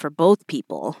swallow for both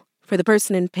people. For the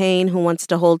person in pain who wants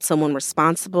to hold someone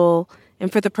responsible,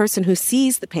 and for the person who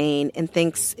sees the pain and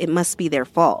thinks it must be their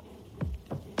fault.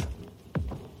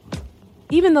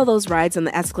 Even though those rides on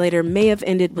the escalator may have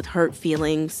ended with hurt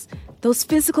feelings, those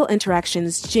physical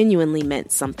interactions genuinely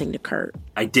meant something to Kurt.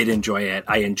 I did enjoy it.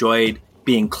 I enjoyed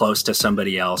being close to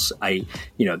somebody else.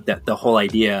 The whole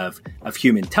idea of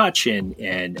human touch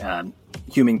and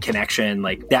human connection,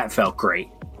 like that felt great.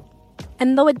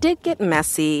 And though it did get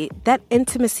messy, that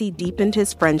intimacy deepened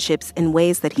his friendships in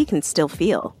ways that he can still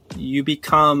feel. You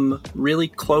become really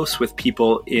close with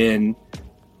people in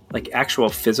like actual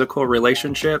physical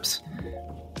relationships.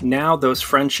 Now those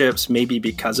friendships, maybe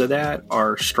because of that,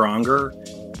 are stronger.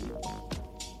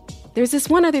 There's this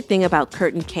one other thing about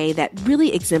Kurt and Kay that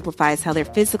really exemplifies how their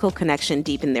physical connection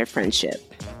deepened their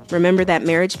friendship. Remember that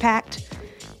marriage pact?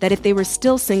 That if they were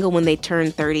still single when they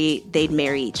turned 30, they'd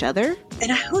marry each other?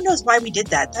 And who knows why we did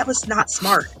that? That was not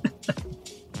smart.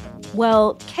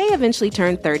 Well, Kay eventually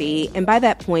turned 30, and by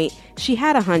that point, she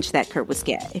had a hunch that Kurt was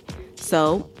gay.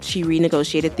 So she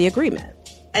renegotiated the agreement.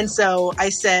 And so I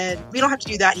said, we don't have to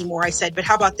do that anymore. I said, but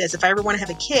how about this? If I ever want to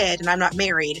have a kid and I'm not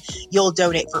married, you'll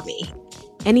donate for me.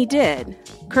 And he did.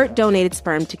 Kurt donated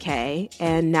sperm to Kay,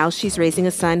 and now she's raising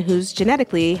a son who's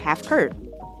genetically half Kurt.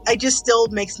 It just still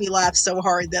makes me laugh so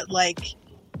hard that, like,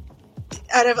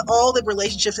 out of all the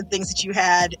relationships and things that you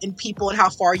had and people and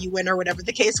how far you went or whatever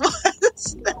the case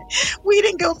was, we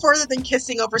didn't go further than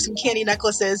kissing over some candy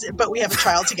necklaces, but we have a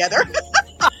child together.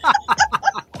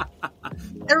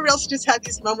 Everybody else just had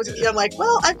these moments with you. I'm like,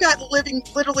 well, I've got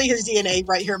literally his DNA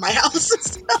right here in my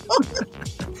house.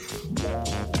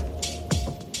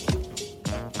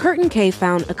 Kurt and Kay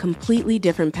found a completely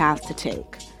different path to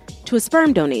take. To a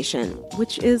sperm donation,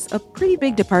 which is a pretty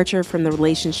big departure from the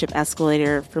relationship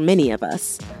escalator for many of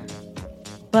us.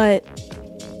 But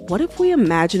what if we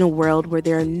imagine a world where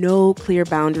there are no clear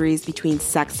boundaries between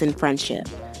sex and friendship?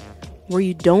 where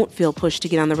you don't feel pushed to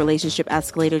get on the relationship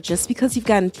escalator just because you've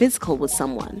gotten physical with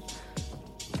someone?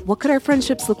 What could our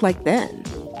friendships look like then?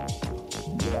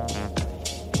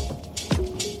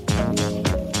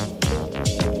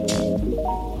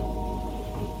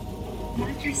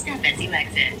 Watch your step as you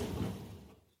exit.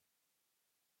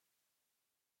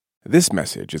 This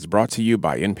message is brought to you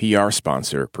by NPR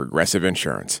sponsor Progressive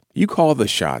Insurance. You call the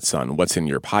shots on what's in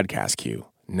your podcast queue.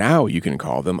 Now you can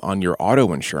call them on your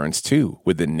auto insurance, too,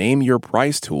 with the Name Your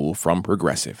Price tool from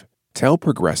Progressive. Tell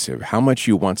Progressive how much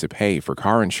you want to pay for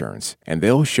car insurance, and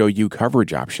they'll show you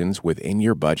coverage options within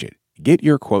your budget. Get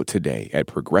your quote today at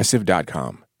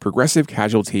Progressive.com. Progressive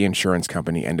Casualty Insurance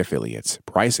Company and Affiliates.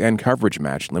 Price and coverage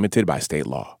match limited by state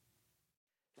law.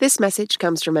 This message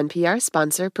comes from NPR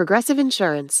sponsor Progressive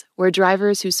Insurance, where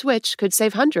drivers who switch could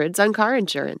save hundreds on car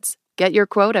insurance. Get your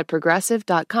quote at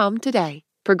Progressive.com today.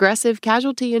 Progressive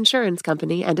Casualty Insurance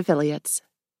Company and Affiliates.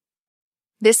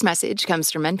 This message comes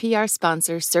from NPR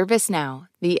sponsor ServiceNow,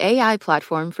 the AI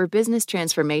platform for business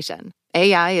transformation.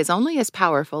 AI is only as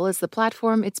powerful as the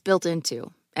platform it's built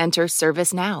into. Enter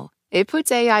ServiceNow. It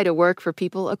puts AI to work for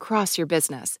people across your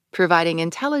business, providing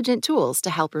intelligent tools to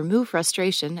help remove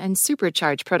frustration and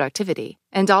supercharge productivity.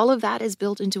 And all of that is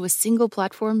built into a single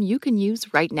platform you can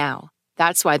use right now.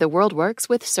 That's why the world works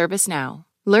with ServiceNow.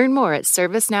 Learn more at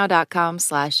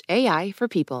servicenow.com/AI for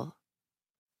people.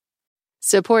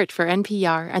 Support for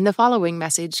NPR and the following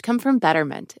message come from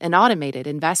Betterment, an automated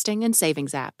investing and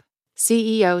savings app.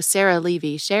 CEO Sarah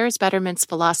Levy shares Betterment's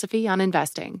philosophy on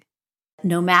investing.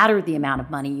 No matter the amount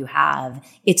of money you have,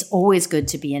 it's always good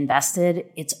to be invested.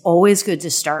 It's always good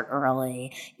to start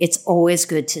early. It's always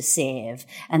good to save.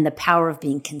 And the power of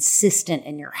being consistent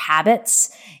in your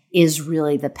habits is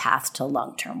really the path to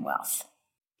long-term wealth.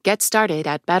 Get started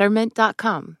at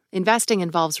Betterment.com. Investing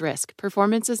involves risk.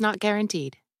 Performance is not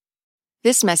guaranteed.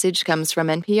 This message comes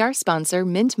from NPR sponsor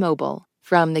Mint Mobile.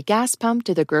 From the gas pump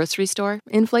to the grocery store,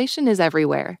 inflation is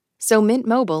everywhere. So Mint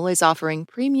Mobile is offering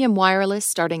premium wireless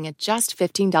starting at just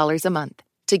 $15 a month.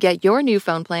 To get your new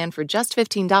phone plan for just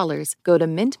 $15, go to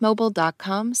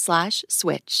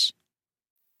mintmobile.com/switch.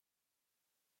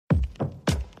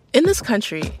 In this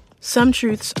country, some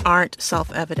truths aren't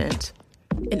self-evident.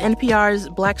 In NPR's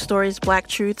Black Stories, Black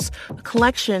Truths, a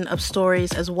collection of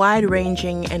stories as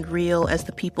wide-ranging and real as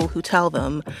the people who tell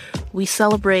them, we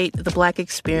celebrate the Black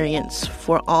experience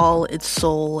for all its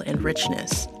soul and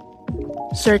richness.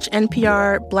 Search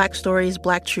NPR Black Stories,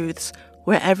 Black Truths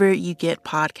wherever you get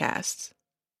podcasts.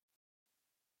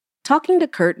 Talking to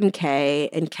Kurt and Kay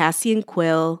and Cassie and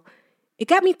Quill, it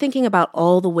got me thinking about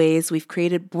all the ways we've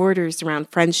created borders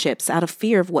around friendships out of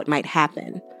fear of what might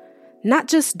happen. Not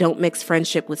just don't mix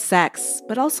friendship with sex,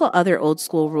 but also other old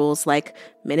school rules like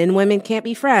men and women can't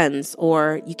be friends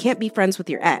or you can't be friends with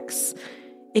your ex.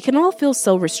 It can all feel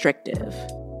so restrictive.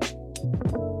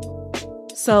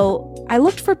 So I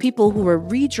looked for people who were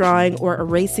redrawing or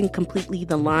erasing completely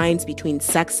the lines between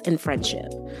sex and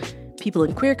friendship. People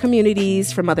in queer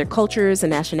communities from other cultures and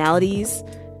nationalities,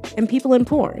 and people in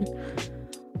porn.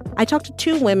 I talked to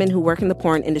two women who work in the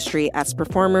porn industry as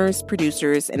performers,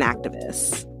 producers, and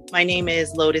activists. My name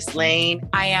is Lotus Lane.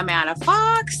 I am Anna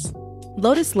Fox.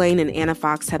 Lotus Lane and Anna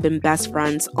Fox have been best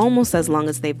friends almost as long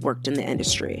as they've worked in the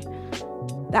industry.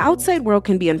 The outside world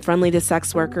can be unfriendly to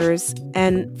sex workers,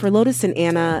 and for Lotus and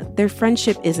Anna, their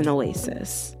friendship is an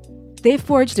oasis. They've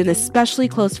forged an especially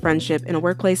close friendship in a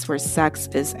workplace where sex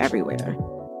is everywhere.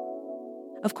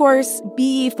 Of course,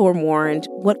 be forewarned,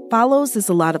 what follows is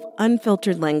a lot of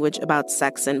unfiltered language about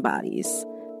sex and bodies.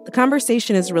 The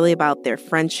conversation is really about their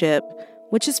friendship,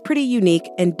 which is pretty unique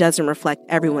and doesn't reflect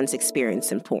everyone's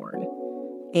experience in porn.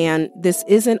 And this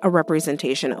isn't a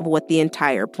representation of what the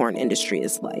entire porn industry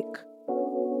is like.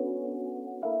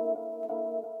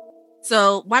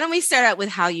 So why don't we start out with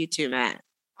how you two met?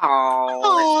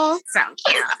 Oh, sound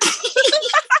cute.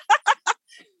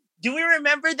 Do we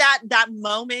remember that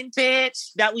moment,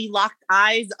 bitch, that we locked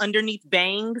eyes underneath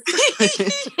bangs?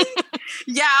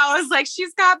 Yeah, I was like,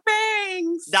 she's got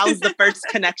bangs. That was the first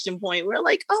connection point. We're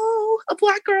like, oh, a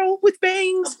Black girl with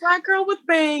bangs. A Black girl with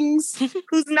bangs.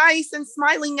 Who's nice and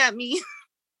smiling at me.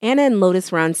 Anna and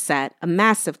Lotus were on set, a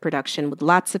massive production with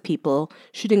lots of people,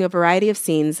 shooting a variety of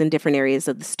scenes in different areas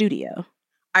of the studio.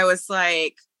 I was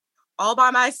like, all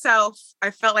by myself. I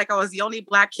felt like I was the only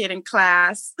Black kid in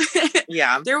class.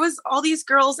 Yeah. There was all these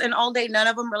girls, and all day, none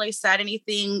of them really said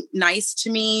anything nice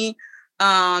to me.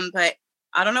 But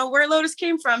I don't know where Lotus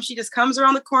came from. She just comes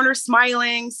around the corner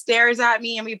smiling, stares at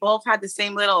me, and we both had the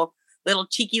same little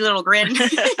cheeky little grin.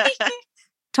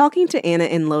 Talking to Anna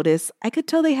and Lotus, I could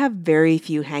tell they have very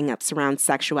few hang-ups around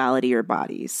sexuality or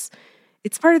bodies.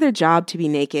 It's part of their job to be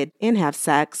naked and have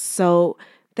sex, so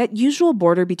that usual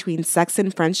border between sex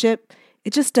and friendship,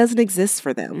 it just doesn't exist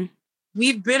for them.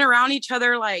 We've been around each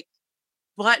other like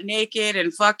butt naked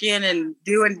and fucking and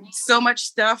doing so much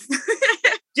stuff.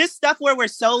 Just stuff where we're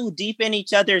so deep in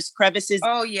each other's crevices.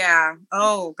 Oh, yeah.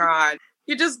 Oh, God.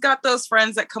 You just got those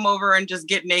friends that come over and just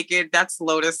get naked. That's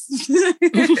Lotus.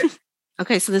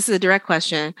 Okay, so this is a direct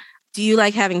question. Do you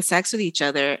like having sex with each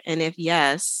other? And if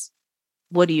yes,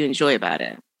 what do you enjoy about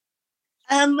it?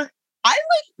 I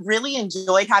really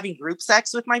enjoyed having group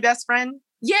sex with my best friend.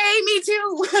 Yay, me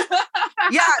too.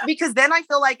 Yeah, because then I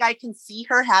feel like I can see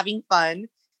her having fun.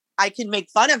 I can make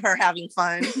fun of her having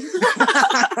fun.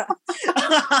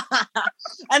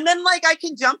 And then I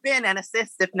can jump in and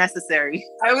assist if necessary.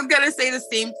 I was going to say the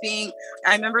same thing.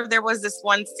 I remember there was this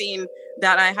one scene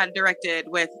that I had directed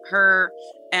with her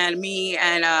and me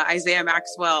and Isaiah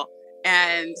Maxwell.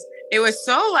 And it was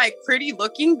so pretty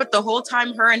looking, but the whole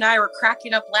time her and I were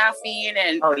cracking up laughing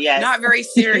and not very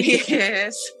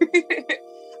serious.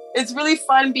 It's really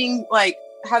fun being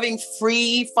having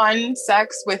free, fun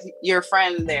sex with your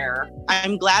friend there.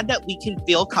 I'm glad that we can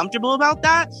feel comfortable about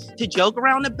that, to joke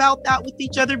around about that with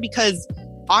each other, because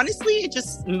honestly, it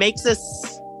just makes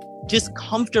us just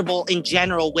comfortable in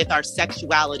general with our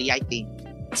sexuality, I think.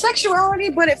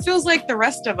 Sexuality, but it feels like the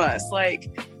rest of us.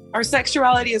 Our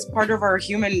sexuality is part of our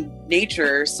human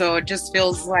nature, so it just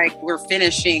feels like we're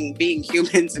finishing being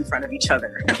humans in front of each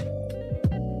other.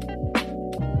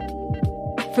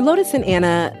 For Lotus and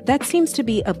Anna, that seems to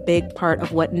be a big part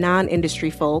of what non-industry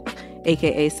folk,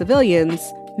 aka civilians,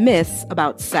 miss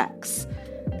about sex.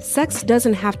 Sex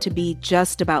doesn't have to be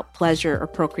just about pleasure or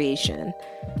procreation.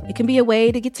 It can be a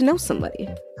way to get to know somebody.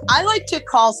 I like to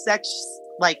call sex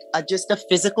just a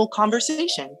physical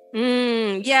conversation.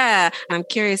 Yeah. I'm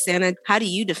curious, Anna, how do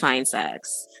you define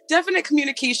sex? Definite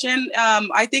communication.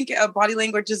 I think body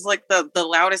language is the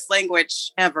loudest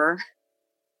language ever.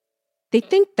 They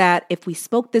think that if we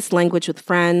spoke this language with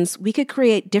friends, we could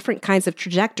create different kinds of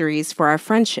trajectories for our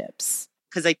friendships.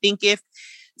 Because I think if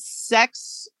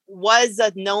sex was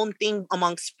a known thing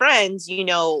amongst friends,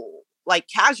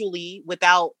 casually,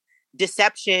 without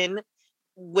deception,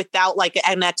 without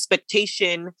an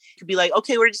expectation, to be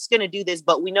okay, we're just going to do this,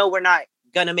 but we know we're not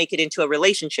going to make it into a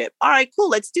relationship. All right, cool,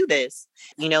 let's do this.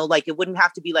 It wouldn't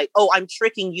have to be oh, I'm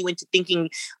tricking you into thinking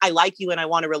I like you and I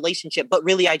want a relationship, but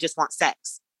really I just want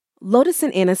sex. Lotus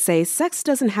and Anna say sex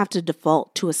doesn't have to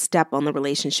default to a step on the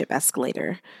relationship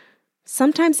escalator.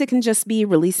 Sometimes it can just be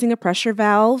releasing a pressure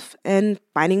valve and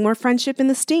finding more friendship in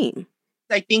the steam.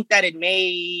 I think that it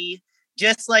may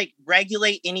just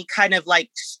regulate any kind of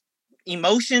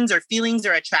emotions or feelings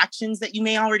or attractions that you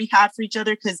may already have for each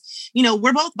other. Because,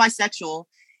 we're both bisexual.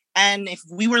 And if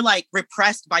we were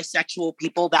repressed bisexual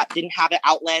people that didn't have an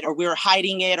outlet, or we were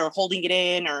hiding it or holding it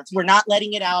in, or we're not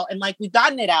letting it out, and we've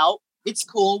gotten it out, it's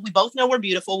cool. We both know we're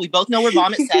beautiful. We both know we're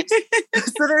bomb at sex.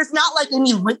 So there's not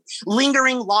any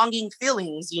lingering, longing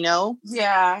feelings,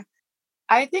 Yeah.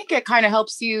 I think it kind of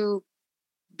helps you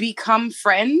become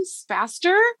friends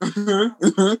faster.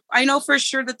 I know for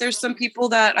sure that there's some people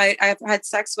that I've had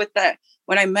sex with that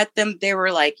when I met them, they were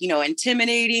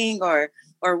intimidating or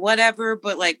whatever.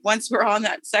 But once we're on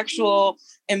that sexual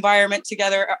environment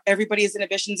together, everybody's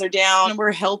inhibitions are down and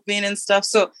we're helping and stuff.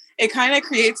 So it kind of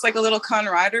creates a little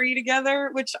camaraderie together,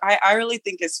 which I really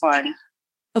think is fun.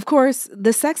 Of course,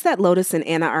 the sex that Lotus and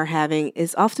Anna are having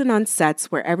is often on sets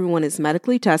where everyone is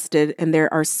medically tested and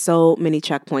there are so many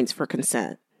checkpoints for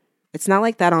consent. It's not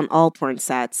like that on all porn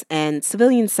sets, and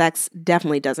civilian sex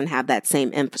definitely doesn't have that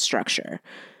same infrastructure.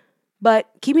 But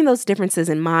keeping those differences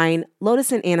in mind,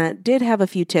 Lotus and Anna did have a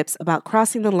few tips about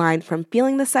crossing the line from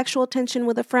feeling the sexual tension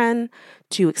with a friend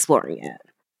to exploring it.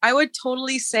 I would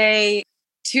totally say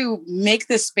to make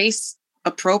the space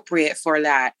appropriate for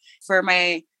that. For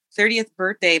my 30th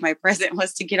birthday, my present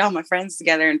was to get all my friends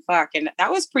together and fuck. And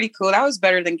that was pretty cool. That was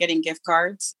better than getting gift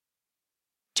cards.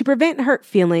 To prevent hurt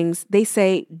feelings, they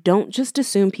say don't just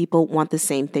assume people want the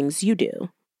same things you do.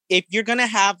 If you're going to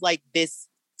have this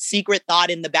secret thought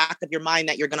in the back of your mind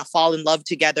that you're going to fall in love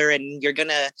together and you're going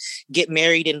to get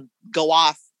married and go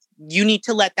off, you need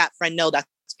to let that friend know that's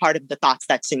part of the thoughts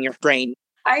that's in your brain.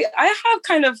 I have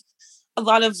kind of a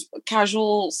lot of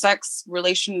casual sex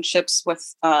relationships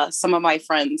with some of my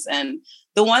friends, and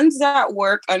the ones that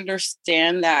work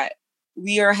understand that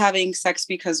we are having sex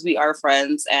because we are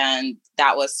friends, and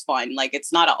that was fun.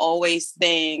 It's not an always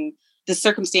thing. The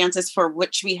circumstances for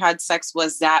which we had sex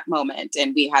was that moment,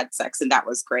 and we had sex, and that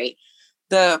was great.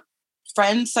 The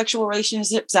friend sexual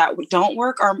relationships that don't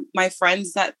work are my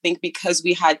friends that think because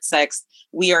we had sex,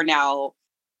 we are now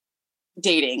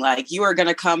dating. You are going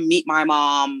to come meet my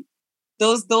mom.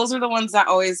 those are the ones that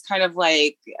always kind of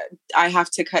like, I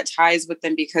have to cut ties with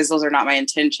them because those are not my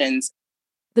intentions.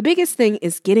 The biggest thing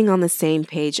is getting on the same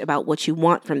page about what you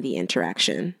want from the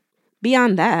interaction.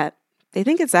 Beyond that, they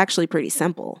think it's actually pretty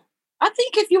simple. I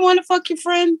think if you want to fuck your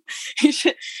friend, you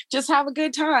should just have a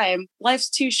good time. Life's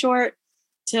too short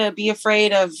to be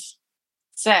afraid of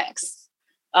sex.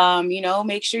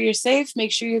 Make sure you're safe,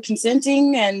 make sure you're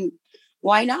consenting, and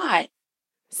why not?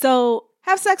 So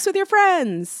have sex with your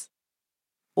friends.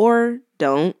 Or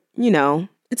don't,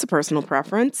 it's a personal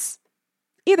preference.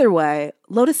 Either way,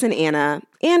 Lotus and Anna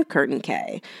and Kurt and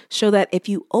Kay show that if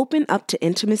you open up to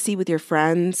intimacy with your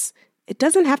friends, it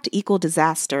doesn't have to equal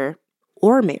disaster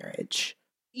or marriage.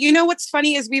 You know what's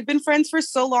funny is we've been friends for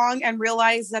so long and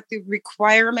realized that the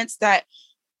requirements that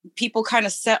people kind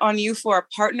of set on you for a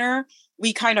partner,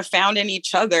 we kind of found in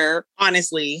each other.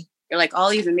 Honestly, you're like all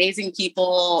these amazing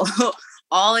people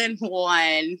all in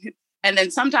one. And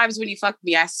then sometimes when you fuck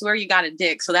me, I swear you got a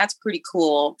dick. So that's pretty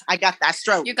cool. I got that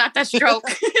stroke. You got that stroke.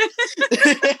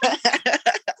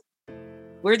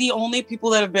 We're the only people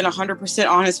that have been 100%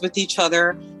 honest with each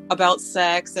other about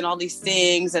sex and all these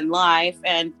things and life.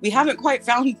 And we haven't quite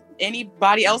found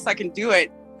anybody else that can do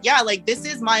it. Yeah, like this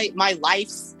is my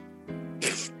life's,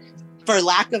 for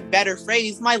lack of better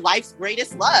phrase, my life's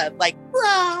greatest love. Like,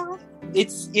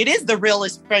 it is the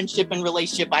realest friendship and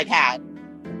relationship I've had.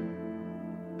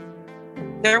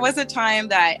 There was a time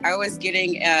that I was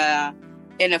getting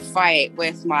in a fight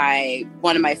with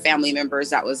one of my family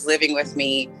members that was living with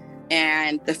me.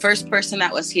 And the first person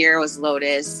that was here was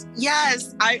Lotus.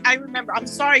 Yes, I remember. I'm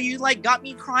sorry, you got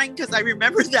me crying because I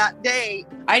remember that day.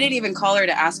 I didn't even call her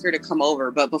to ask her to come over,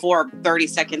 but before 30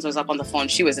 seconds was up on the phone,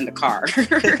 she was in the car.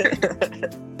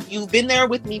 You've been there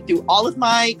with me through all of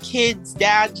my kids'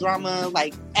 dad drama.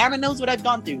 Like, Anna knows what I've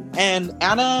gone through. And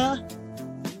Anna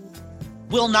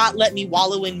will not let me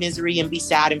wallow in misery and be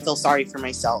sad and feel sorry for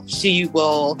myself. She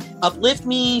will uplift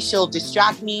me. She'll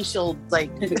distract me. She'll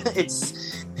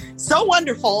it's so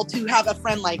wonderful to have a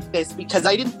friend like this because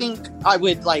I didn't think I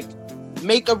would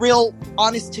make a real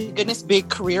honest to goodness big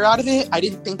career out of it. I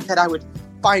didn't think that I would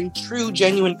find true,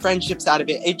 genuine friendships out of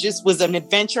it. It just was an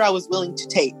adventure I was willing to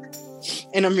take.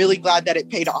 And I'm really glad that it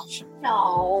paid off.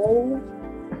 No.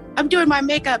 I'm doing my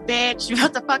makeup, bitch. You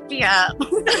have to fuck me up.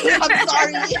 I'm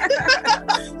sorry.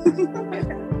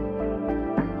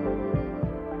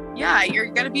 Yeah, you're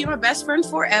going to be my best friend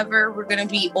forever. We're going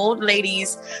to be old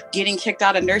ladies getting kicked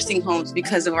out of nursing homes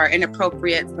because of our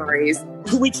inappropriate stories.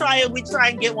 We try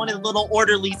and get one of the little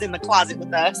orderlies in the closet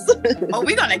with us. Oh,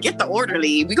 we're going to get the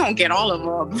orderly. We're going to get all of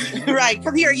them. Right.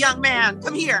 Come here, young man.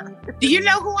 Come here. Do you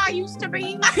know who I used to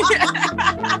be?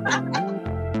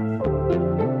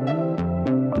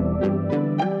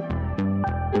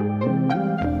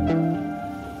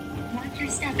 Watch your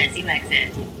step as you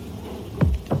exit.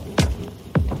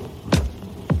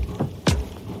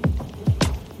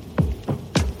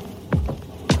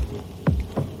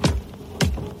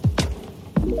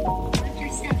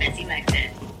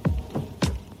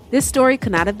 This story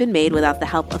could not have been made without the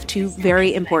help of two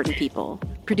very important people.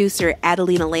 Producer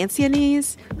Adelina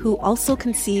Lancianese, who also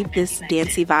conceived this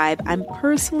dancey vibe I'm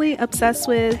personally obsessed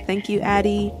with, thank you,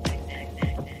 Addie,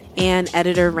 and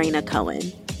editor Raina Cohen.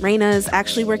 Raina is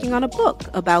actually working on a book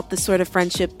about the sort of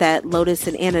friendship that Lotus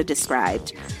and Anna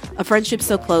described, a friendship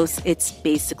so close it's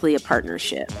basically a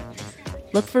partnership.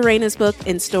 Look for Raina's book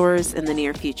in stores in the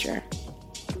near future.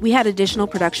 We had additional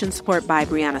production support by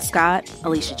Brianna Scott,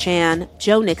 Alicia Chan,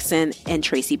 Joe Nixon, and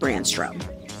Tracy Brandstrom.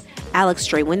 Alex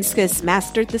Strawinskas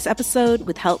mastered this episode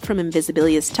with help from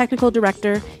Invisibilia's technical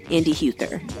director, Andy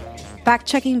Huther.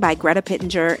 Fact-checking by Greta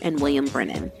Pittenger and William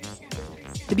Brennan.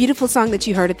 The beautiful song that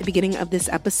you heard at the beginning of this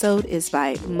episode is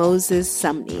by Moses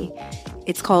Sumney.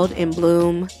 It's called In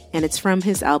Bloom, and it's from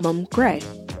his album Gray.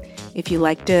 If you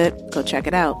liked it, go check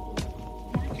it out.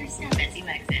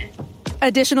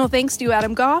 Additional thanks to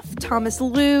Adam Goff, Thomas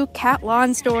Liu, Kat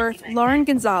Lonsdorf, Lauren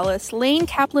Gonzalez, Lane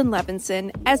Kaplan-Levinson,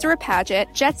 Ezra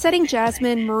Paget, Jet Setting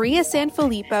Jasmine, Maria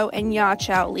Sanfilippo, and Ya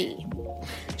Chao Lee.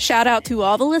 Shout out to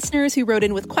all the listeners who wrote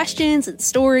in with questions and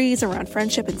stories around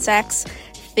friendship and sex.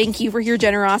 Thank you for your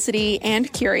generosity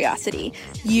and curiosity.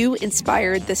 You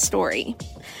inspired this story.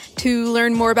 To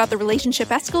learn more about the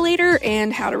relationship escalator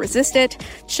and how to resist it,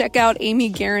 check out Amy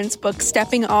Guerin's book,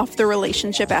 Stepping Off the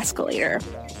Relationship Escalator.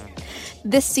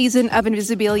 This season of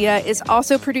Invisibilia is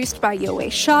also produced by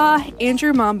Yoei Shaw,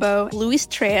 Andrew Mambo, Luis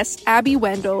Tres, Abby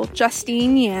Wendell,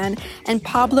 Justine Yan, and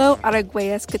Pablo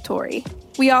Araguez-Catori.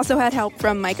 We also had help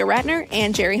from Micah Ratner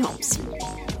and Jerry Holmes.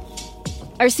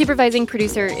 Our supervising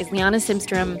producer is Liana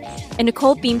Simstrom, and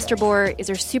Nicole Beamsterboer is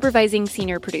our supervising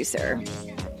senior producer.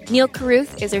 Neil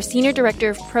Carruth is our Senior Director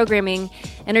of Programming,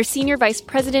 and our Senior Vice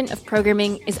President of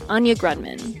Programming is Anya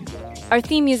Grunman. Our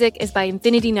theme music is by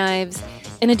Infinity Knives,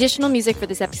 and additional music for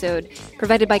this episode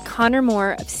provided by Connor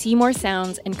Moore of Seymour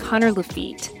Sounds and Connor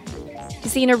Lafitte. To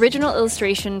see an original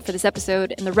illustration for this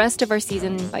episode and the rest of our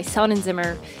season by Son and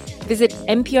Zimmer, visit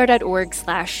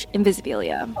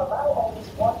npr.org/invisibilia.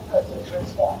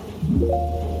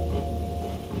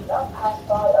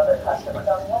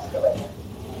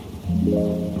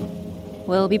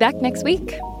 We'll be back next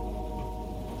week.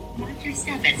 Watch your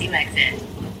step as you exit.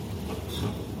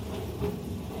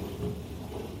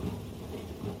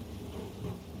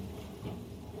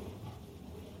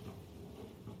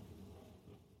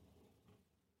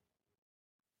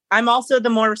 I'm also the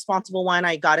more responsible one.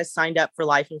 I got us signed up for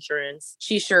life insurance.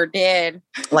 She sure did.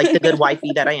 Like the good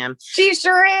wifey that I am. She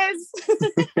sure is.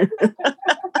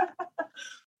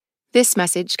 This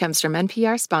message comes from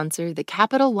NPR sponsor, the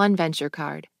Capital One Venture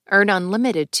Card. Earn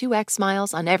unlimited 2x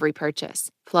miles on every purchase.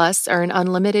 Plus, earn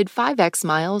unlimited 5x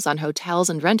miles on hotels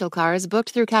and rental cars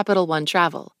booked through Capital One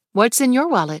Travel. What's in your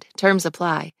wallet? Terms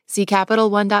apply. See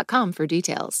CapitalOne.com for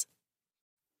details.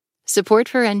 Support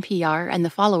for NPR and the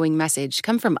following message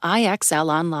come from IXL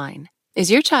Online.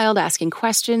 Is your child asking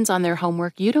questions on their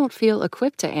homework you don't feel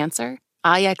equipped to answer?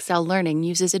 IXL Learning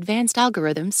uses advanced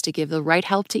algorithms to give the right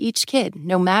help to each kid,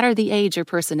 no matter the age or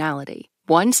personality.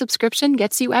 One subscription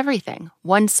gets you everything.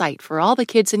 One site for all the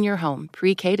kids in your home,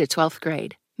 pre-K to 12th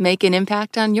grade. Make an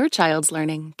impact on your child's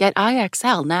learning. Get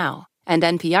IXL now. And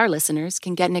NPR listeners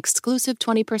can get an exclusive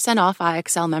 20% off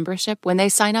IXL membership when they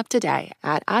sign up today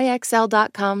at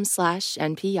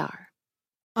IXL.com/NPR.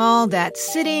 All that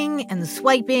sitting and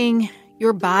swiping,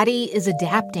 your body is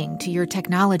adapting to your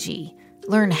technology.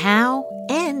 Learn how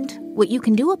and what you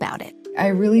can do about it. I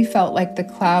really felt like the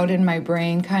cloud in my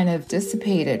brain kind of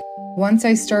dissipated. Once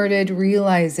I started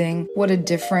realizing what a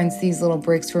difference these little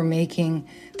breaks were making,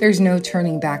 there's no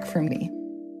turning back for me.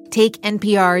 Take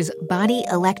NPR's Body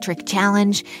Electric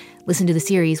Challenge. Listen to the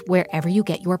series wherever you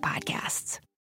get your podcasts.